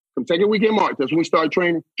March, that's when we started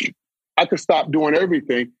training, I could stop doing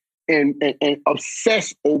everything and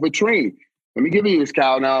obsess over training. Let me give you this,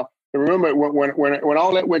 Kyle. Now, remember when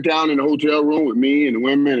all that went down in the hotel room with me and the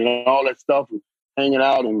women and all that stuff, hanging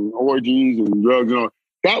out and orgies and drugs and all,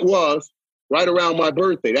 that was right around my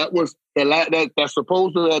birthday. That was that's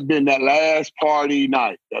supposed to have been that last party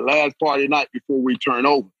night before we turn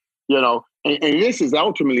over, And this is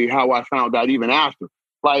ultimately how I found out even after.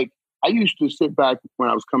 Like, I used to sit back when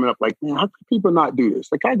I was coming up like, man, how could people not do this?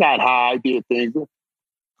 Like, I got high, did things,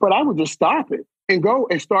 but I would just stop it and go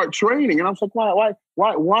and start training. And I was like,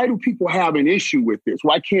 why do people have an issue with this?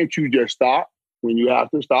 Why can't you just stop when you have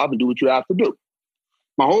to stop and do what you have to do?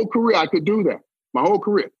 My whole career, I could do that. My whole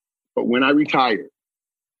career. But when I retired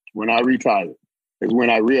is when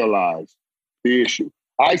I realized the issue.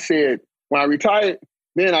 I said, when I retired,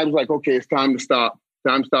 then I was like, okay, it's time to stop.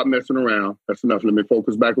 Time to stop messing around. That's enough. Let me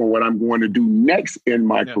focus back on what I'm going to do next in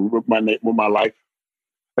my career, with my life.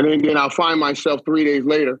 And then I'll find myself 3 days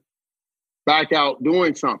later back out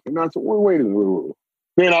doing something. And I said, well, wait a minute.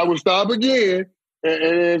 Then I would stop again and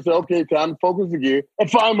then say, okay, time to focus again. And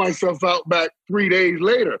find myself out back 3 days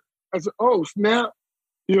later. I said, oh, snap.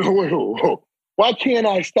 Why can't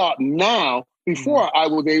I stop now before I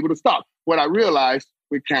was able to stop? What I realized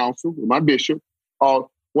with counsel, with my bishop, all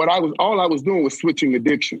I was doing was switching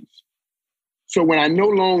addictions. So when I no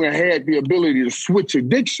longer had the ability to switch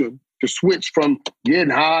addiction, to switch from getting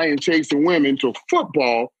high and chasing women to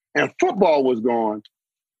football, and football was gone,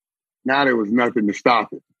 now there was nothing to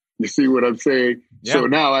stop it. You see what I'm saying? Yeah. So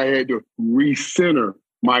now I had to recenter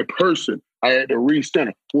my person. I had to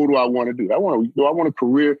recenter. What do I want to do? Do I want a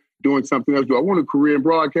career doing something else? Do I want a career in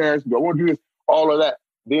broadcast? Do I want to do this? All of that.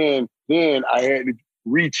 Then I had to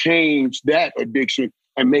rechange that addiction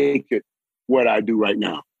and make it what I do right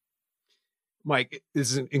now. Mike,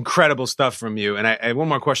 this is incredible stuff from you. And I have one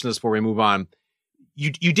more question before we move on.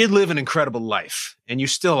 You did live an incredible life, and you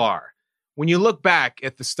still are. When you look back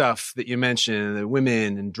at the stuff that you mentioned, the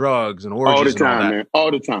women and drugs and orgies all the time, and all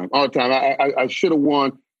that. Man. All the time. I should have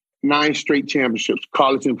won 9 straight championships,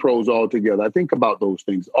 college and pros all together. I think about those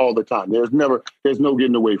things all the time. There's no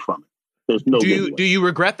getting away from it. There's no. Do you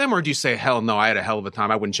regret them, or do you say, hell no, I had a hell of a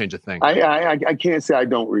time, I wouldn't change a thing? I can't say I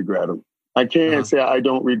don't regret them. I can't say I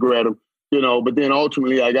don't regret them. But then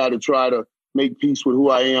ultimately I got to try to make peace with who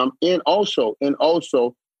I am, and also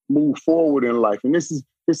move forward in life. And this is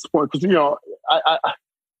point because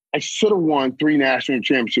I should have won 3 national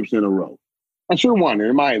championships in a row. I should have won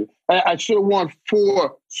it. I should have won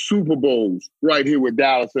 4 Super Bowls right here with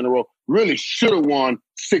Dallas in a row. really should have won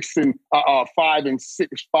 5 and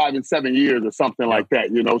 7 years or something like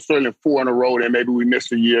that. You know, certainly 4 in a row, then maybe we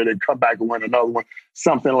missed a year, then come back and win another one,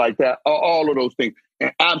 something like that. All of those things.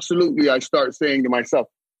 And absolutely, I start saying to myself,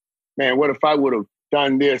 man, what if I would have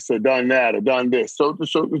done this or done that or done this? So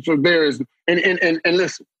there is, and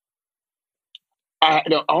listen,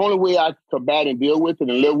 the only way I combat and deal with it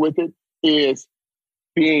and live with it is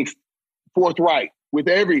being forthright with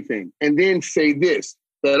everything. And then say this,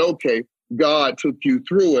 that, okay, God took you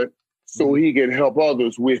through it so he can help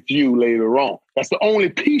others with you later on. That's the only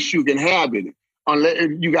piece you can have in it. Unless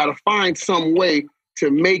you got to find some way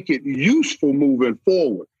to make it useful moving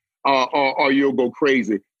forward, or you'll go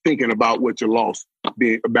crazy thinking about what you lost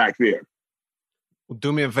back there. Well,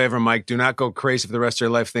 do me a favor, Mike. Do not go crazy for the rest of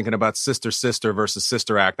your life thinking about Sister versus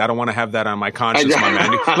Sister Act. I don't want to have that on my conscience, my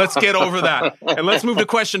man. Let's get over that. And let's move to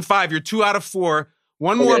question 5. You're 2 out of 4.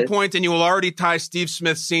 One more point, and you will already tie Steve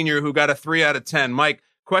Smith Sr., who got a 3 out of 10. Mike,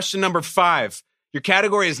 question number 5. Your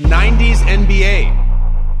category is 90s NBA.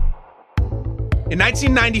 In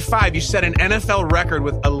 1995, you set an NFL record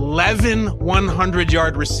with 11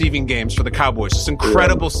 100-yard receiving games for the Cowboys. It's an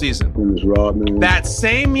incredible season. That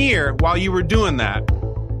same year, while you were doing that,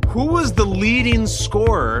 who was the leading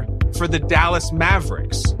scorer for the Dallas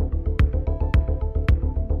Mavericks?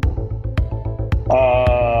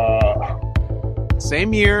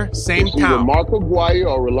 Same year, same town. Mark Aguirre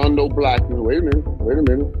or Rolando Blackman. Wait a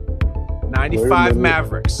minute. 95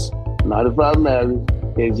 Mavericks. 95 Mavericks.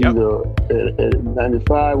 It's either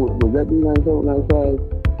 95, was that the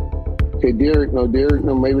 95? Okay, Derek, no,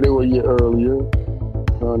 maybe they were a year earlier.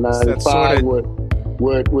 95, what,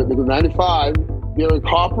 95, Derek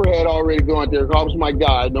Harper had already gone. Derek Harper's my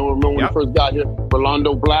guy. I don't remember when he first got here.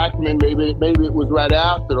 Rolando Blackman, maybe it was right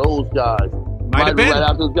after those guys. Might have been. Right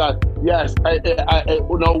after those guys. Yes, we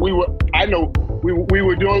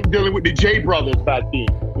were dealing with the J brothers back then.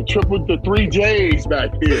 The 3 J's back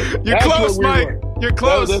then. You're close, Mike. You're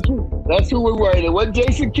close. That's who we were. It wasn't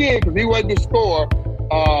Jason Kidd because he wasn't the scorer.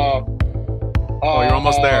 You're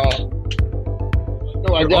almost there.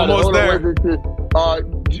 No, I got almost there.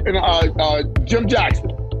 Jim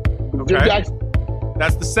Jackson. Okay. Jim Jackson.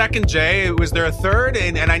 That's the second J. Was there a third?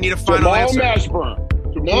 And I need a final answer.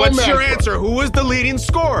 What's your answer? Who was the leading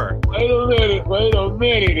scorer? Wait a minute.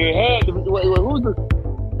 It had to be. Who's the?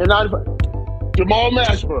 Jamal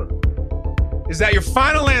Mashburn. Is that your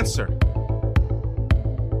final answer?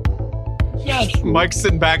 Yes. Mike's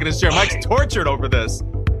sitting back in his chair. Mike's tortured over this.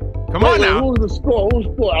 Come on now. Who's the score?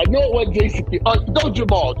 I know it wasn't Jason Kidd. Go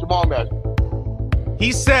Jamal Mashburn.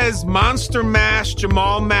 He says Monster Mash,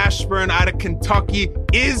 Jamal Mashburn out of Kentucky.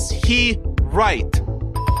 Is he right?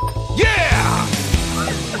 Yeah!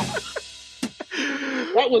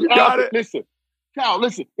 That was awesome. Listen, Cal,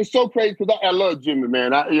 it's so crazy because I love Jimmy,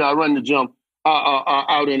 man. I run the gym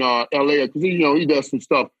out in L.A. because he does some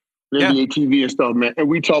stuff, NBA TV and stuff, man. And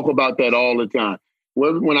we talk about that all the time.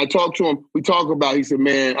 When I talk to him, we talk about, he said,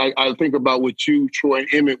 man, I think about what you, Troy, and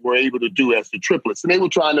Emmett were able to do as the triplets. And they were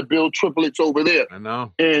trying to build triplets over there. I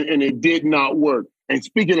know. And it did not work. And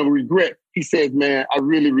speaking of regret, he says, man, I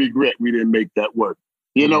really regret we didn't make that work.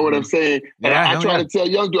 You know what I'm saying? And I try to tell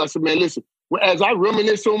young dudes, I said, man, listen, as I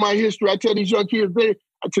reminisce on my history, I tell these young kids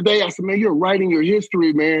today, I said, man, you're writing your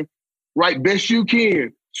history, man. Write best you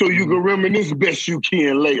can so you can reminisce best you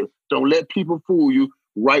can later. Don't let people fool you.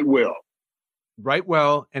 Write well. Write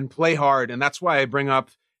well and play hard. And that's why I bring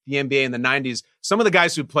up the NBA in the 90s. Some of the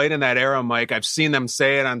guys who played in that era, Mike, I've seen them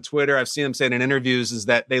say it on Twitter. I've seen them say it in interviews, is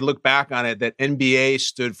that they look back on it, that NBA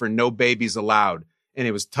stood for no babies allowed. And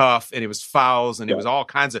it was tough, and it was fouls, and it was all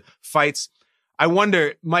kinds of fights. I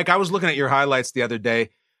wonder, Mike, I was looking at your highlights the other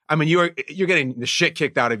day. I mean, you're getting the shit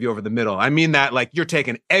kicked out of you over the middle. I mean that like you're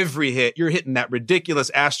taking every hit. You're hitting that ridiculous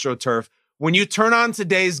AstroTurf. When you turn on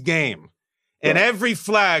today's game and every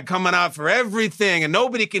flag coming out for everything and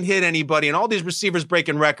nobody can hit anybody and all these receivers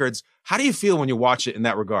breaking records, how do you feel when you watch it in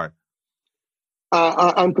that regard?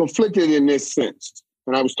 I'm conflicted in this sense.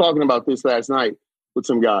 And I was talking about this last night with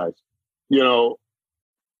some guys. You know,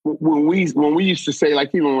 when we used to say, like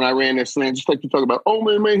even when I ran that slant, just like you talk about, oh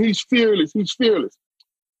man, he's fearless.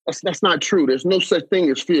 That's not true. There's no such thing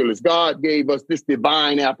as fearless. God gave us this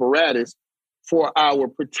divine apparatus for our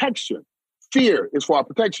protection. Fear is for our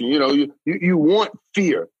protection. You know, you want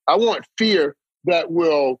fear. I want fear that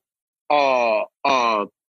will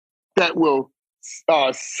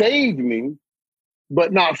save me,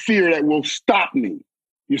 but not fear that will stop me.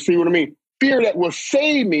 You see what I mean? Fear that will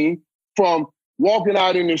save me from walking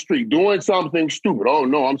out in the street, doing something stupid. Oh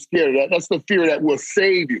no, I'm scared of that. That's the fear that will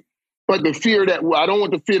save you. But the fear that, I don't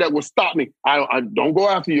want the fear that will stop me. I don't go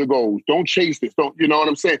after your goals. Don't chase this. Don't, you know what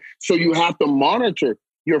I'm saying? So you have to monitor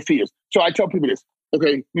your fears. So I tell people this,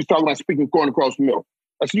 okay, he's talking about speaking going across the middle.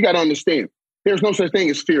 I said, you got to understand, there's no such thing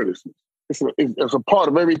as fearlessness. It's a part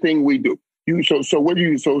of everything we do. So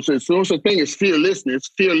no such thing as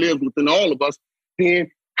fearlessness. Fear lives within all of us.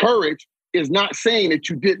 Then courage is not saying that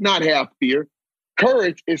you did not have fear.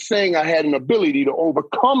 Courage is saying I had an ability to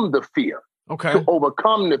overcome the fear. Okay. To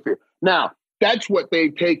overcome the fear. Now, that's what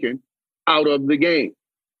they've taken out of the game.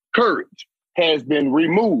 Courage has been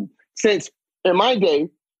removed. Since in my day,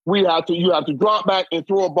 you have to drop back and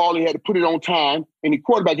throw a ball. You had to put it on time, and the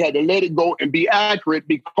quarterback had to let it go and be accurate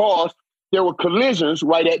because there were collisions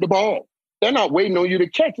right at the ball. They're not waiting on you to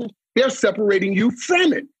catch it. They're separating you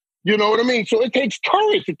from it. You know what I mean? So it takes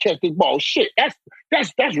courage to catch this ball. Shit,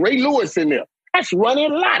 that's Ray Lewis in there. That's Ronnie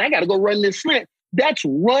Lott. I got to go run this slant. That's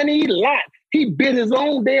Ronnie Lott. He bit his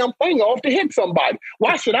own damn finger off to hit somebody.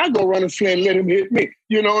 Why should I go run a slant and let him hit me?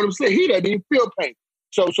 You know what I'm saying? He doesn't even feel pain.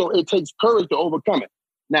 So it takes courage to overcome it.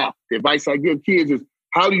 Now, the advice I give kids is,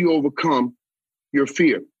 how do you overcome your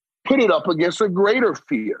fear? Put it up against a greater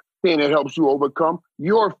fear. Then it helps you overcome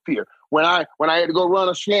your fear. When I had to go run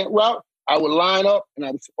a slant route, I would line up and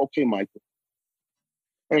I would say, okay, Michael.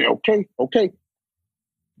 And okay.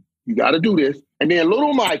 You got to do this. And then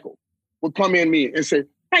little Michael would come in me and say,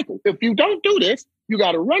 Michael, if you don't do this, you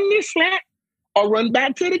got to run this slant or run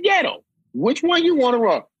back to the ghetto. Which one you want to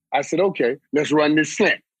run? I said, okay, let's run this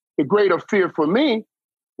slant. The greater fear for me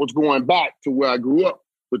was going back to where I grew up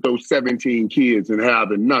with those 17 kids and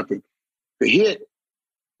having nothing. The hit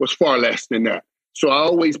was far less than that. So I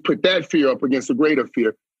always put that fear up against the greater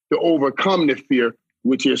fear to overcome the fear,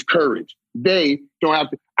 which is courage. They don't have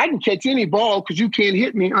to. I can catch any ball because you can't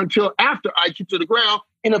hit me until after I get to the ground.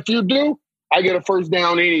 And if you do, I get a first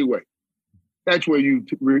down anyway. That's where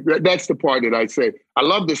that's the part that I say. I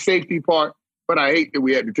love the safety part, but I hate that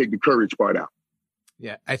we had to take the courage part out.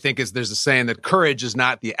 Yeah, I think there's a saying that courage is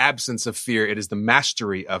not the absence of fear. It is the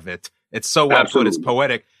mastery of it. It's so well put. It's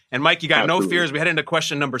poetic. And Mike, you got no fears. We head into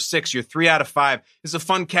question number 6. You're 3 out of 5. This is a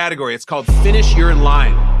fun category. It's called Finish Your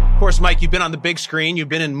Line. Of course, Mike, you've been on the big screen. You've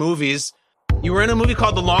been in movies. You were in a movie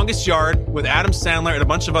called The Longest Yard with Adam Sandler and a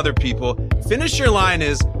bunch of other people. Finish Your Line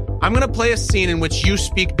is, I'm going to play a scene in which you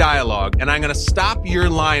speak dialogue, and I'm going to stop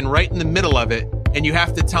your line right in the middle of it, and you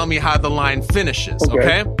have to tell me how the line finishes,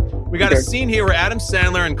 okay? We got a scene here where Adam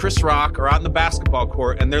Sandler and Chris Rock are out in the basketball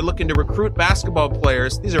court, and they're looking to recruit basketball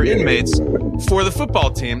players. These are inmates for the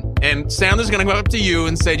football team. And Sandler's going to go up to you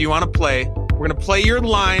and say, do you want to play? We're going to play your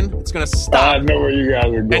line. It's going to stop. I know where you guys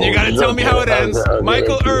are going. And you got to tell me how it ends.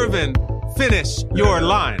 Michael Irvin, finish your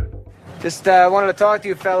line. Just wanted to talk to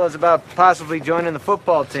you fellas about possibly joining the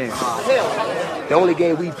football team. The only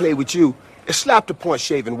game we play with you is slap the point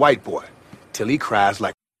shaving white boy till he cries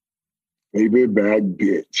like baby back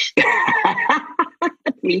bitch.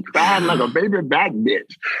 He cried like a baby back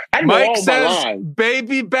bitch. Mike says,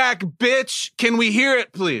 baby back bitch. Can we hear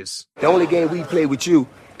it, please? The only game we play with you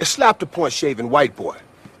is slap the point shaving white boy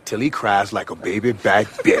till he cries like a baby back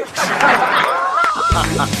bitch.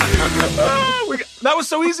 That was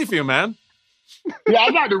so easy for you, man. Yeah,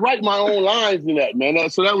 I got to write my own lines in that, man.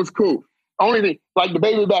 So that was cool. Only thing, like the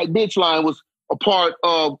baby back bitch line was a part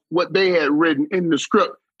of what they had written in the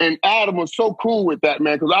script. And Adam was so cool with that,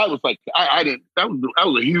 man, because I was like, that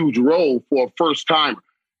was a huge role for a first timer.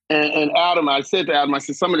 And Adam, I said to Adam, I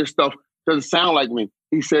said, some of this stuff doesn't sound like me.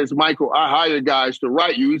 He says, Michael, I hire guys to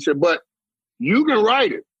write you. He said, but you can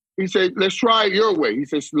write it. He said, let's try it your way. He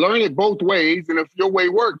says, learn it both ways. And if your way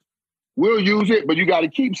works, we'll use it. But you got to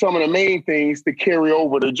keep some of the main things to carry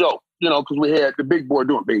over the joke, you know, because we had the big boy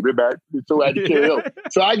doing baby back. So I had to carry over.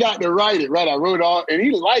 So I got to write it, right? I wrote it all. And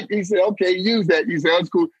he said, okay, use that. He said, that's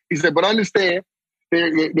cool. He said, but understand, there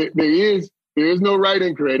is no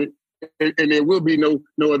writing credit. And there will be no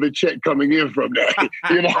other check coming in from that,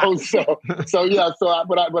 you know.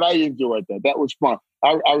 But I enjoyed that. That was fun.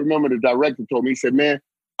 I remember the director told me, he said, man,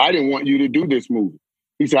 I didn't want you to do this movie.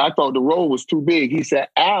 He said, I thought the role was too big. He said,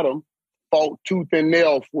 Adam fought tooth and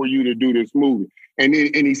nail for you to do this movie. And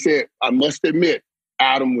he said, I must admit,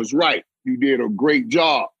 Adam was right. You did a great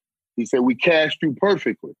job. He said, we cast you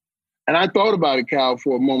perfectly. And I thought about it, Kyle,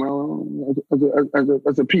 for a moment.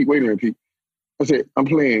 I said, Pete, wait a minute, Pete. I said, I'm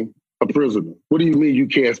playing a prisoner. What do you mean you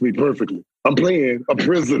cast me perfectly? I'm playing a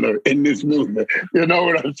prisoner in this movie. You know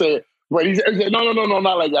what I'm saying? But he said, no,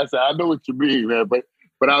 not like that. I said, I know what you mean, man. But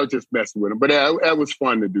I was just messing with him. But that was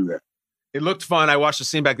fun to do that. It looked fun. I watched the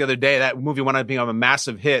scene back the other day. That movie wound up being a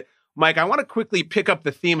massive hit. Mike, I want to quickly pick up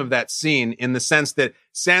the theme of that scene in the sense that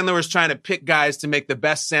Sandler was trying to pick guys to make the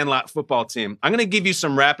best Sandlot football team. I'm going to give you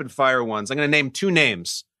some rapid fire ones. I'm going to name 2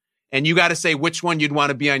 names, and you got to say which one you'd want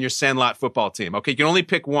to be on your Sandlot football team. Okay, you can only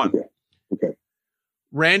pick one. Okay.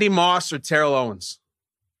 Randy Moss or Terrell Owens?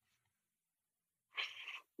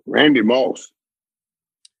 Randy Moss.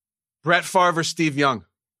 Brett Favre or Steve Young?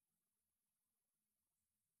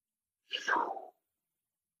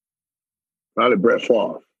 Probably Brett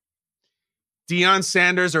Favre. Deion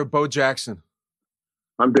Sanders or Bo Jackson?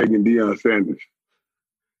 I'm taking Deion Sanders.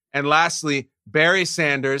 And lastly, Barry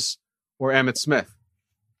Sanders or Emmitt Smith?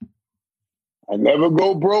 I never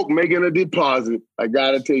go broke making a deposit. I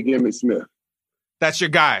got to take Emmitt Smith. That's your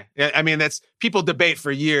guy. I mean, that's people debate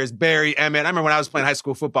for years. Barry, Emmett. I remember when I was playing high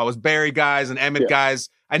school football, it was Barry guys and Emmett guys.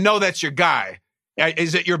 I know that's your guy.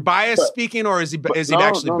 Is it your bias speaking, or is he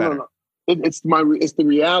actually better? No. It's the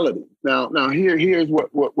reality. Now here's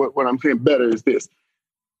what I'm saying better is this.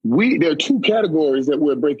 There are 2 categories that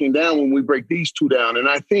we're breaking down when we break these 2 down. And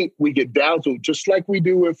I think we get dazzled just like we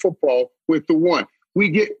do in football with the one.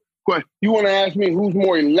 You want to ask me who's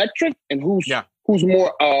more electric and who's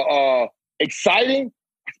more exciting?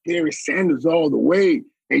 Barry Sanders all the way.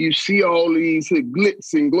 And you see all these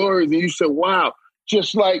glitz and glories and you say, wow,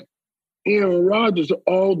 just like Aaron Rodgers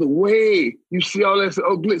all the way. You see all that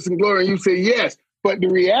glitz and glory and you say, yes. But the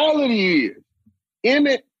reality is,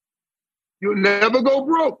 Emmett, you'll never go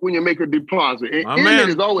broke when you make a deposit. And Emmett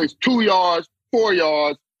is always 2 yards, 4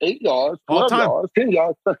 yards, 8 yards, 12 yards, 10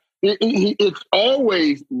 yards. It's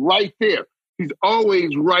always right there. He's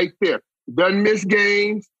always right there. Doesn't miss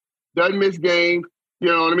games. You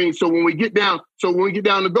know what I mean? So when we get down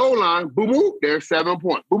the goal line, boop, there's 7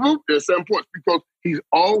 points. Boop, there's 7 points because he's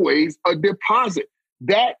always a deposit.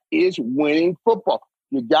 That is winning football.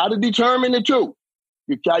 You got to determine the 2.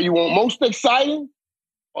 You want most exciting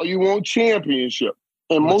or you want championship.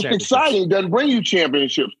 And most exciting doesn't bring you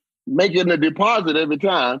championships. Making a deposit every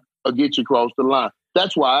time will get you across the line.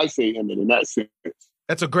 That's why I say Emmett in that sense.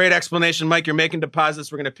 That's a great explanation, Mike. You're making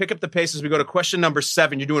deposits. We're going to pick up the pace as we go to question number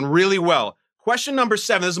 7. You're doing really well. Question number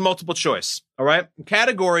 7, this is multiple choice, all right? The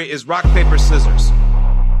category is rock, paper, scissors.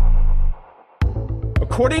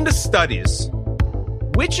 According to studies,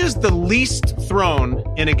 which is the least thrown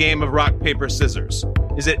in a game of rock, paper, scissors?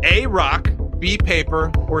 Is it A, rock, B,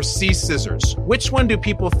 paper, or C, scissors? Which one do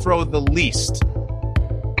people throw the least?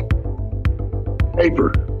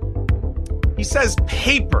 Paper. He says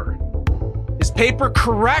paper. Is paper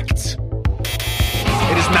correct?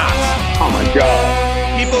 It is not. Oh, my God.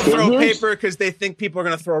 People throw paper because they think people are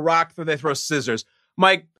going to throw rock, so they throw scissors.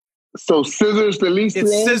 Mike. So scissors the least?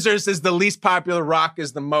 Scissors is the least popular, rock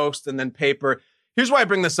is the most, and then paper. Here's why I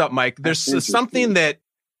bring this up, Mike. There's something that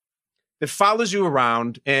follows you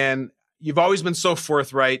around, and you've always been so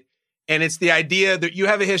forthright, and it's the idea that you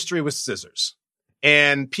have a history with scissors.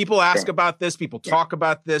 And people ask about this. People talk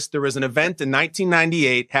about this. There was an event in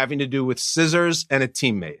 1998 having to do with scissors and a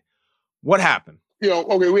teammate. What happened?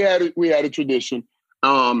 Okay, we had a tradition.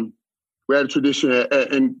 We had a tradition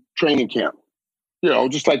in training camp.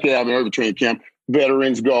 Just like they have in every training camp.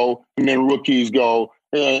 Veterans go, and then rookies go,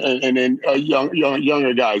 and then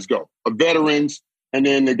younger guys go. Veterans, and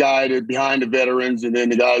then the guy that behind the veterans, and then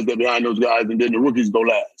the guys that behind those guys, and then the rookies go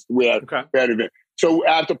last. We had an event. So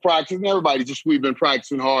after practice, and we've been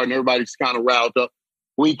practicing hard, and everybody's kind of riled up.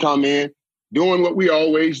 We come in, doing what we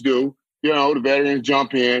always do. The veterans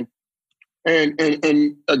jump in, and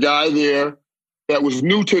a guy there that was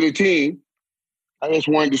new to the team, I just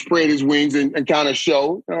wanted to spread his wings and kind of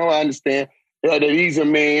show, I understand that he's a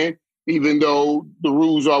man, even though the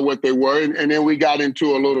rules are what they were. And then we got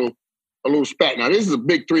into a little spat. Now, this is a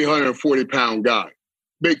big 340-pound guy.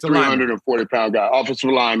 Big 340-pound guy,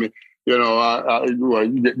 offensive lineman.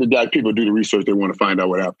 The guy, people do the research, they want to find out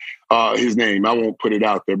what happened. His name, I won't put it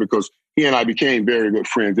out there because he and I became very good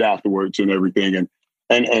friends afterwards and everything. And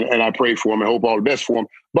I prayed for him and hope all the best for him.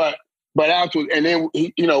 But afterwards, and then,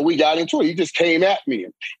 we got into it. He just came at me.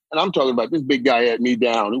 And I'm talking about this big guy had me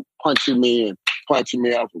down, punching me. I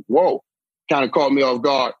was like, whoa, kind of caught me off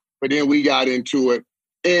guard. But then we got into it.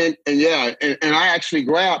 And I actually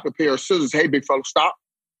grabbed a pair of scissors. Hey, big fella, stop.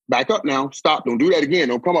 Back up now. Stop. Don't do that again.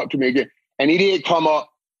 Don't come up to me again. And he did come up,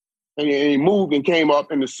 and he moved and came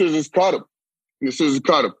up, and the scissors cut him. In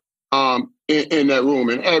that room,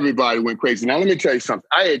 and everybody went crazy. Now, let me tell you something.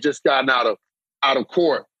 I had just gotten out of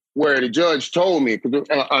court where the judge told me, because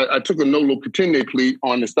I took a no look contendere plea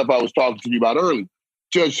on the stuff I was talking to you about earlier.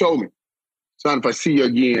 Judge told me, son, if I see you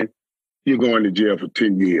again, you're going to jail for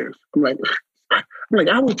 10 years. I'm like,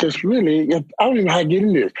 I was just really, I don't even know how to get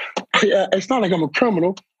in this. It's not like I'm a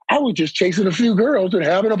criminal. I was just chasing a few girls and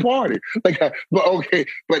having a party.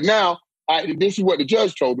 But now this is what the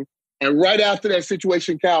judge told me. And right after that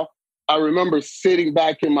situation, Cal, I remember sitting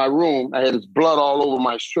back in my room. I had this blood all over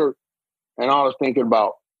my shirt. And I was thinking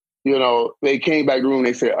about, they came back to the room.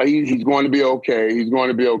 They said, he's going to be okay. He's going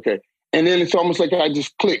to be okay. And then it's almost like I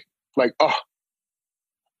just clicked, like, oh.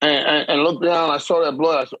 And looked down. I saw that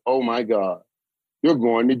blood. I said, oh, my God, you're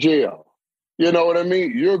going to jail. You know what I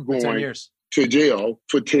mean? You're going to jail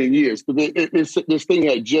for 10 years. This thing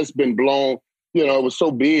had just been blown. It was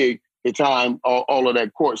so big at the time, all of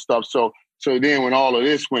that court stuff. So then when all of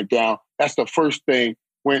this went down, that's the first thing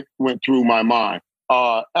went through my mind.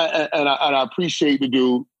 And I appreciate the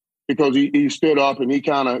dude because he stood up and he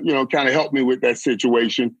kind of helped me with that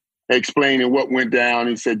situation, explaining what went down.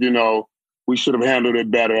 He said, we should have handled it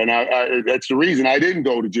better. And that's the reason I didn't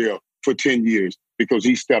go to jail for 10 years, because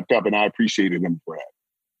he stepped up and I appreciated him for that.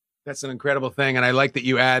 That's an incredible thing. And I like that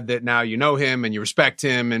you add that now you know him and you respect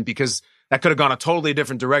him. And because that could have gone a totally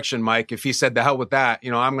different direction, Mike, if he said, the hell with that,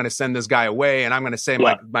 I'm going to send this guy away and I'm going to say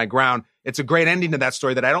my ground. It's a great ending to that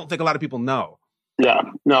story that I don't think a lot of people know. Yeah,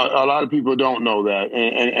 no, a lot of people don't know that.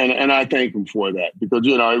 And I thank him for that because,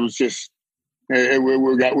 it was just, it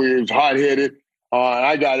was hot-headed.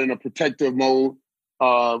 I got in a protective mode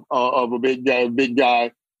of a big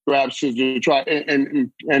guy, grab scissors, try,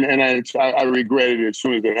 and I regretted it as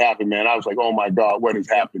soon as it happened, man. I was like, oh my God, what has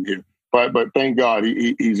happened here? But thank God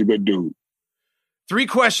he's a good dude. 3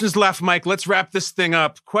 questions left, Mike. Let's wrap this thing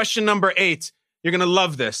up. Question number 8. You're going to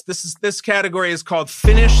love this. This category is called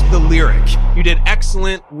Finish the Lyric. You did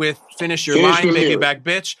excellent with Finish Your Line, Baby Back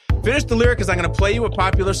Bitch. Finish the Lyric is I'm going to play you a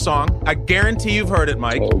popular song. I guarantee you've heard it,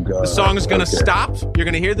 Mike. Oh, God. The song is going to stop. You're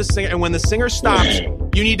going to hear the singer. And when the singer stops,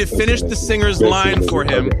 you need to finish the singer's line for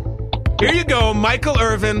him. Here you go, Michael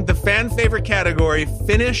Irvin, the fan favorite category.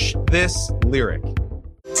 Finish this lyric.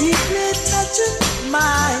 Deeply touching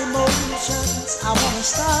my emotions. I want to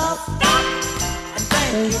stop. And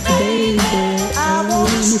thank you, baby. I want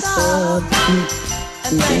to stop.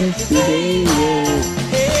 And thank you, baby.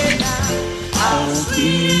 Hey, now, I'll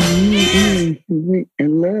sweet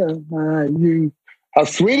and love by you. How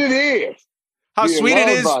sweet it is. How sweet it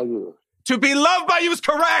is. To be loved by you is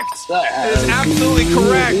correct. It is absolutely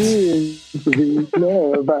correct.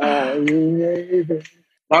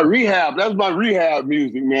 My rehab, that's my rehab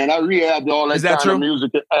music, man. I rehabbed all that kind of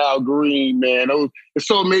music at Al Green, man. It's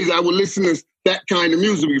so amazing. I would listen to that kind of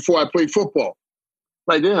music before I played football.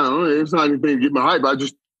 Like, it's not anything to get my hype.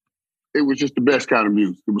 It was just the best kind of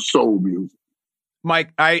music. It was soul music.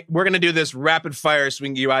 Mike, we're going to do this rapid fire so we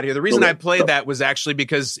can get you out of here. The reason I played that was actually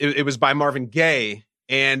because it was by Marvin Gaye.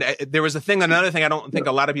 And there was another thing I don't think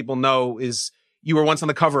a lot of people know is you were once on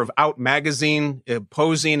the cover of Out magazine,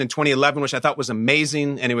 posing in 2011, which I thought was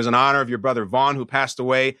amazing. And it was in honor of your brother, Vaughn, who passed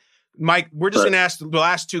away. Mike, we're just going to ask the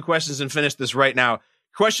last 2 questions and finish this right now.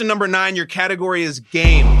 Question number 9, your category is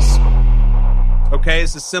games. Okay,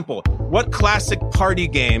 this is simple. What classic party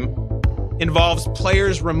game involves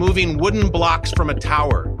players removing wooden blocks from a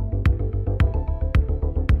tower?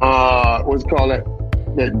 What's it called?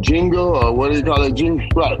 That Jenga, or what do you call it?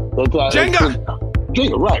 Jenga, right.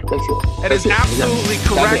 Jenga, right. That's it. That is absolutely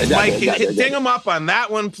correct, Mike. Ding them up on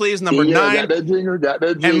that one, please. Number 9. Got that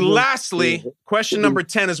Jenga. And lastly, question number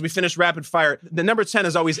 10 as we finish rapid fire. The number 10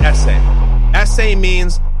 is always essay. Essay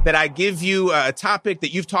means that I give you a topic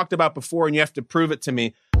that you've talked about before and you have to prove it to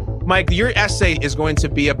me. Mike, your essay is going to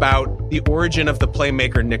be about the origin of the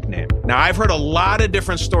Playmaker nickname. Now, I've heard a lot of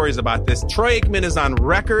different stories about this. Troy Aikman is on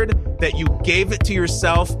record that you gave it to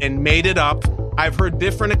yourself and made it up. I've heard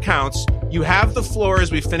different accounts. You have the floor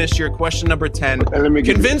as we finish your question number 10.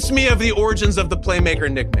 Convince me of the origins of the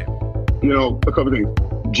Playmaker nickname. A couple things.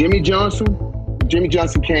 Jimmy Johnson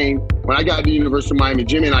came when I got to the University of Miami.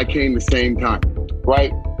 Jimmy and I came the same time,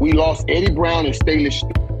 right? We lost Eddie Brown and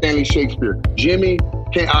Stanley Shakespeare. Jimmy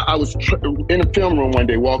came, I was in a film room one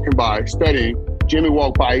day walking by, studying. Jimmy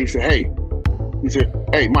walked by. He said,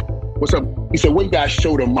 hey, Mike, what's up? He said, wait that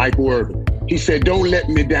show to Michael Irvin. He said, don't let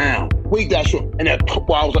me down. Wait that show. And I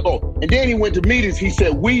was like, oh. And then he went to meetings. He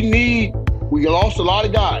said, we lost a lot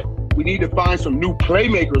of guys. We need to find some new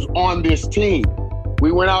playmakers on this team.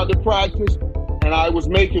 We went out to practice, and I was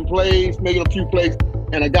making a few plays.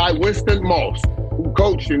 And a guy, Winston Moss, who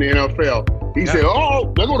coached in the NFL, he said,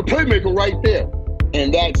 oh, there go the playmaker right there.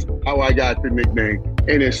 And that's how I got the nickname,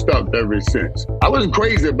 and it stuck ever since. I wasn't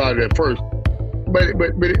crazy about it at first, but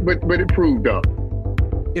it proved up.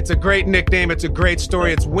 It's a great nickname. It's a great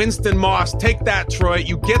story. It's Winston Moss. Take that, Troy.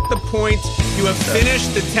 You get the point. You have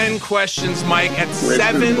finished the 10 questions, Mike, at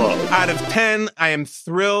 7 out of 10. I am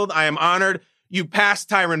thrilled. I am honored. You passed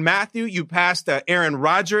Tyrann Mathieu. You passed Aaron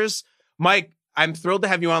Rodgers. Mike, I'm thrilled to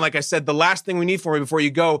have you on. Like I said, the last thing we need for you before you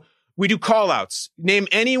go, we do call-outs. Name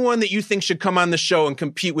anyone that you think should come on the show and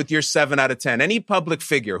compete with your 7 out of 10. Any public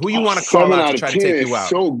figure. Who you want to call out to try to take you out.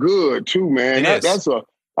 So good, too, man. That's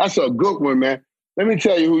a good one, man. Let me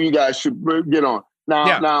tell you who you guys should get on.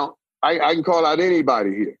 Now, I can call out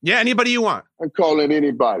anybody here. Yeah, anybody you want. I'm calling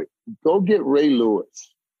anybody. Go get Ray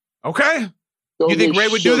Lewis. Okay. You think Ray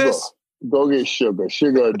would do this? Go get Sugar.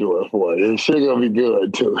 Sugar will do it for you. Sugar will be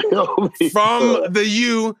good, too. From the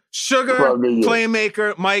U, Sugar,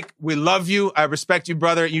 playmaker. Mike, we love you. I respect you,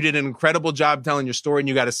 brother. You did an incredible job telling your story, and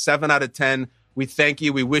you got a 7 out of 10. We thank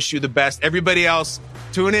you. We wish you the best. Everybody else,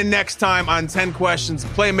 tune in next time on 10 Questions.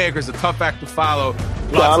 Playmakers, a tough act to follow.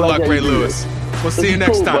 Lots of luck, Ray Lewis. We'll see you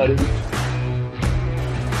next time. Buddy.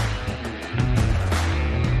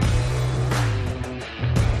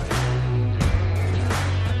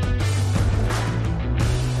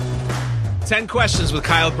 Ten Questions with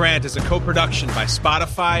Kyle Brandt is a co-production by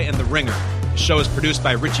Spotify and The Ringer. The show is produced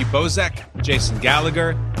by Richie Bozek, Jason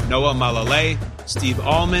Gallagher, Noah Malalay, Steve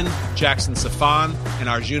Allman, Jackson Safan, and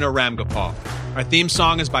Arjuna Ramgopal. Our theme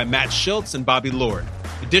song is by Matt Schiltz and Bobby Lord.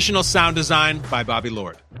 Additional sound design by Bobby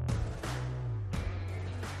Lord.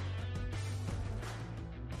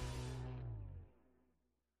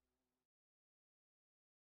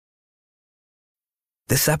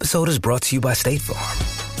 This episode is brought to you by State Farm.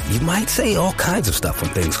 You might say all kinds of stuff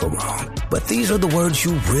when things go wrong, but these are the words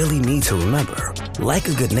you really need to remember. Like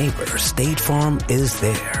a good neighbor, State Farm is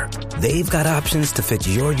there. They've got options to fit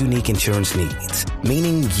your unique insurance needs,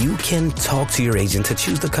 meaning you can talk to your agent to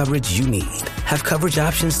choose the coverage you need, have coverage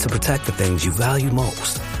options to protect the things you value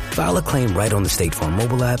most, file a claim right on the State Farm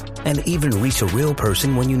mobile app, and even reach a real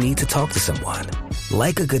person when you need to talk to someone.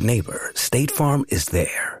 Like a good neighbor, State Farm is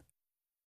there.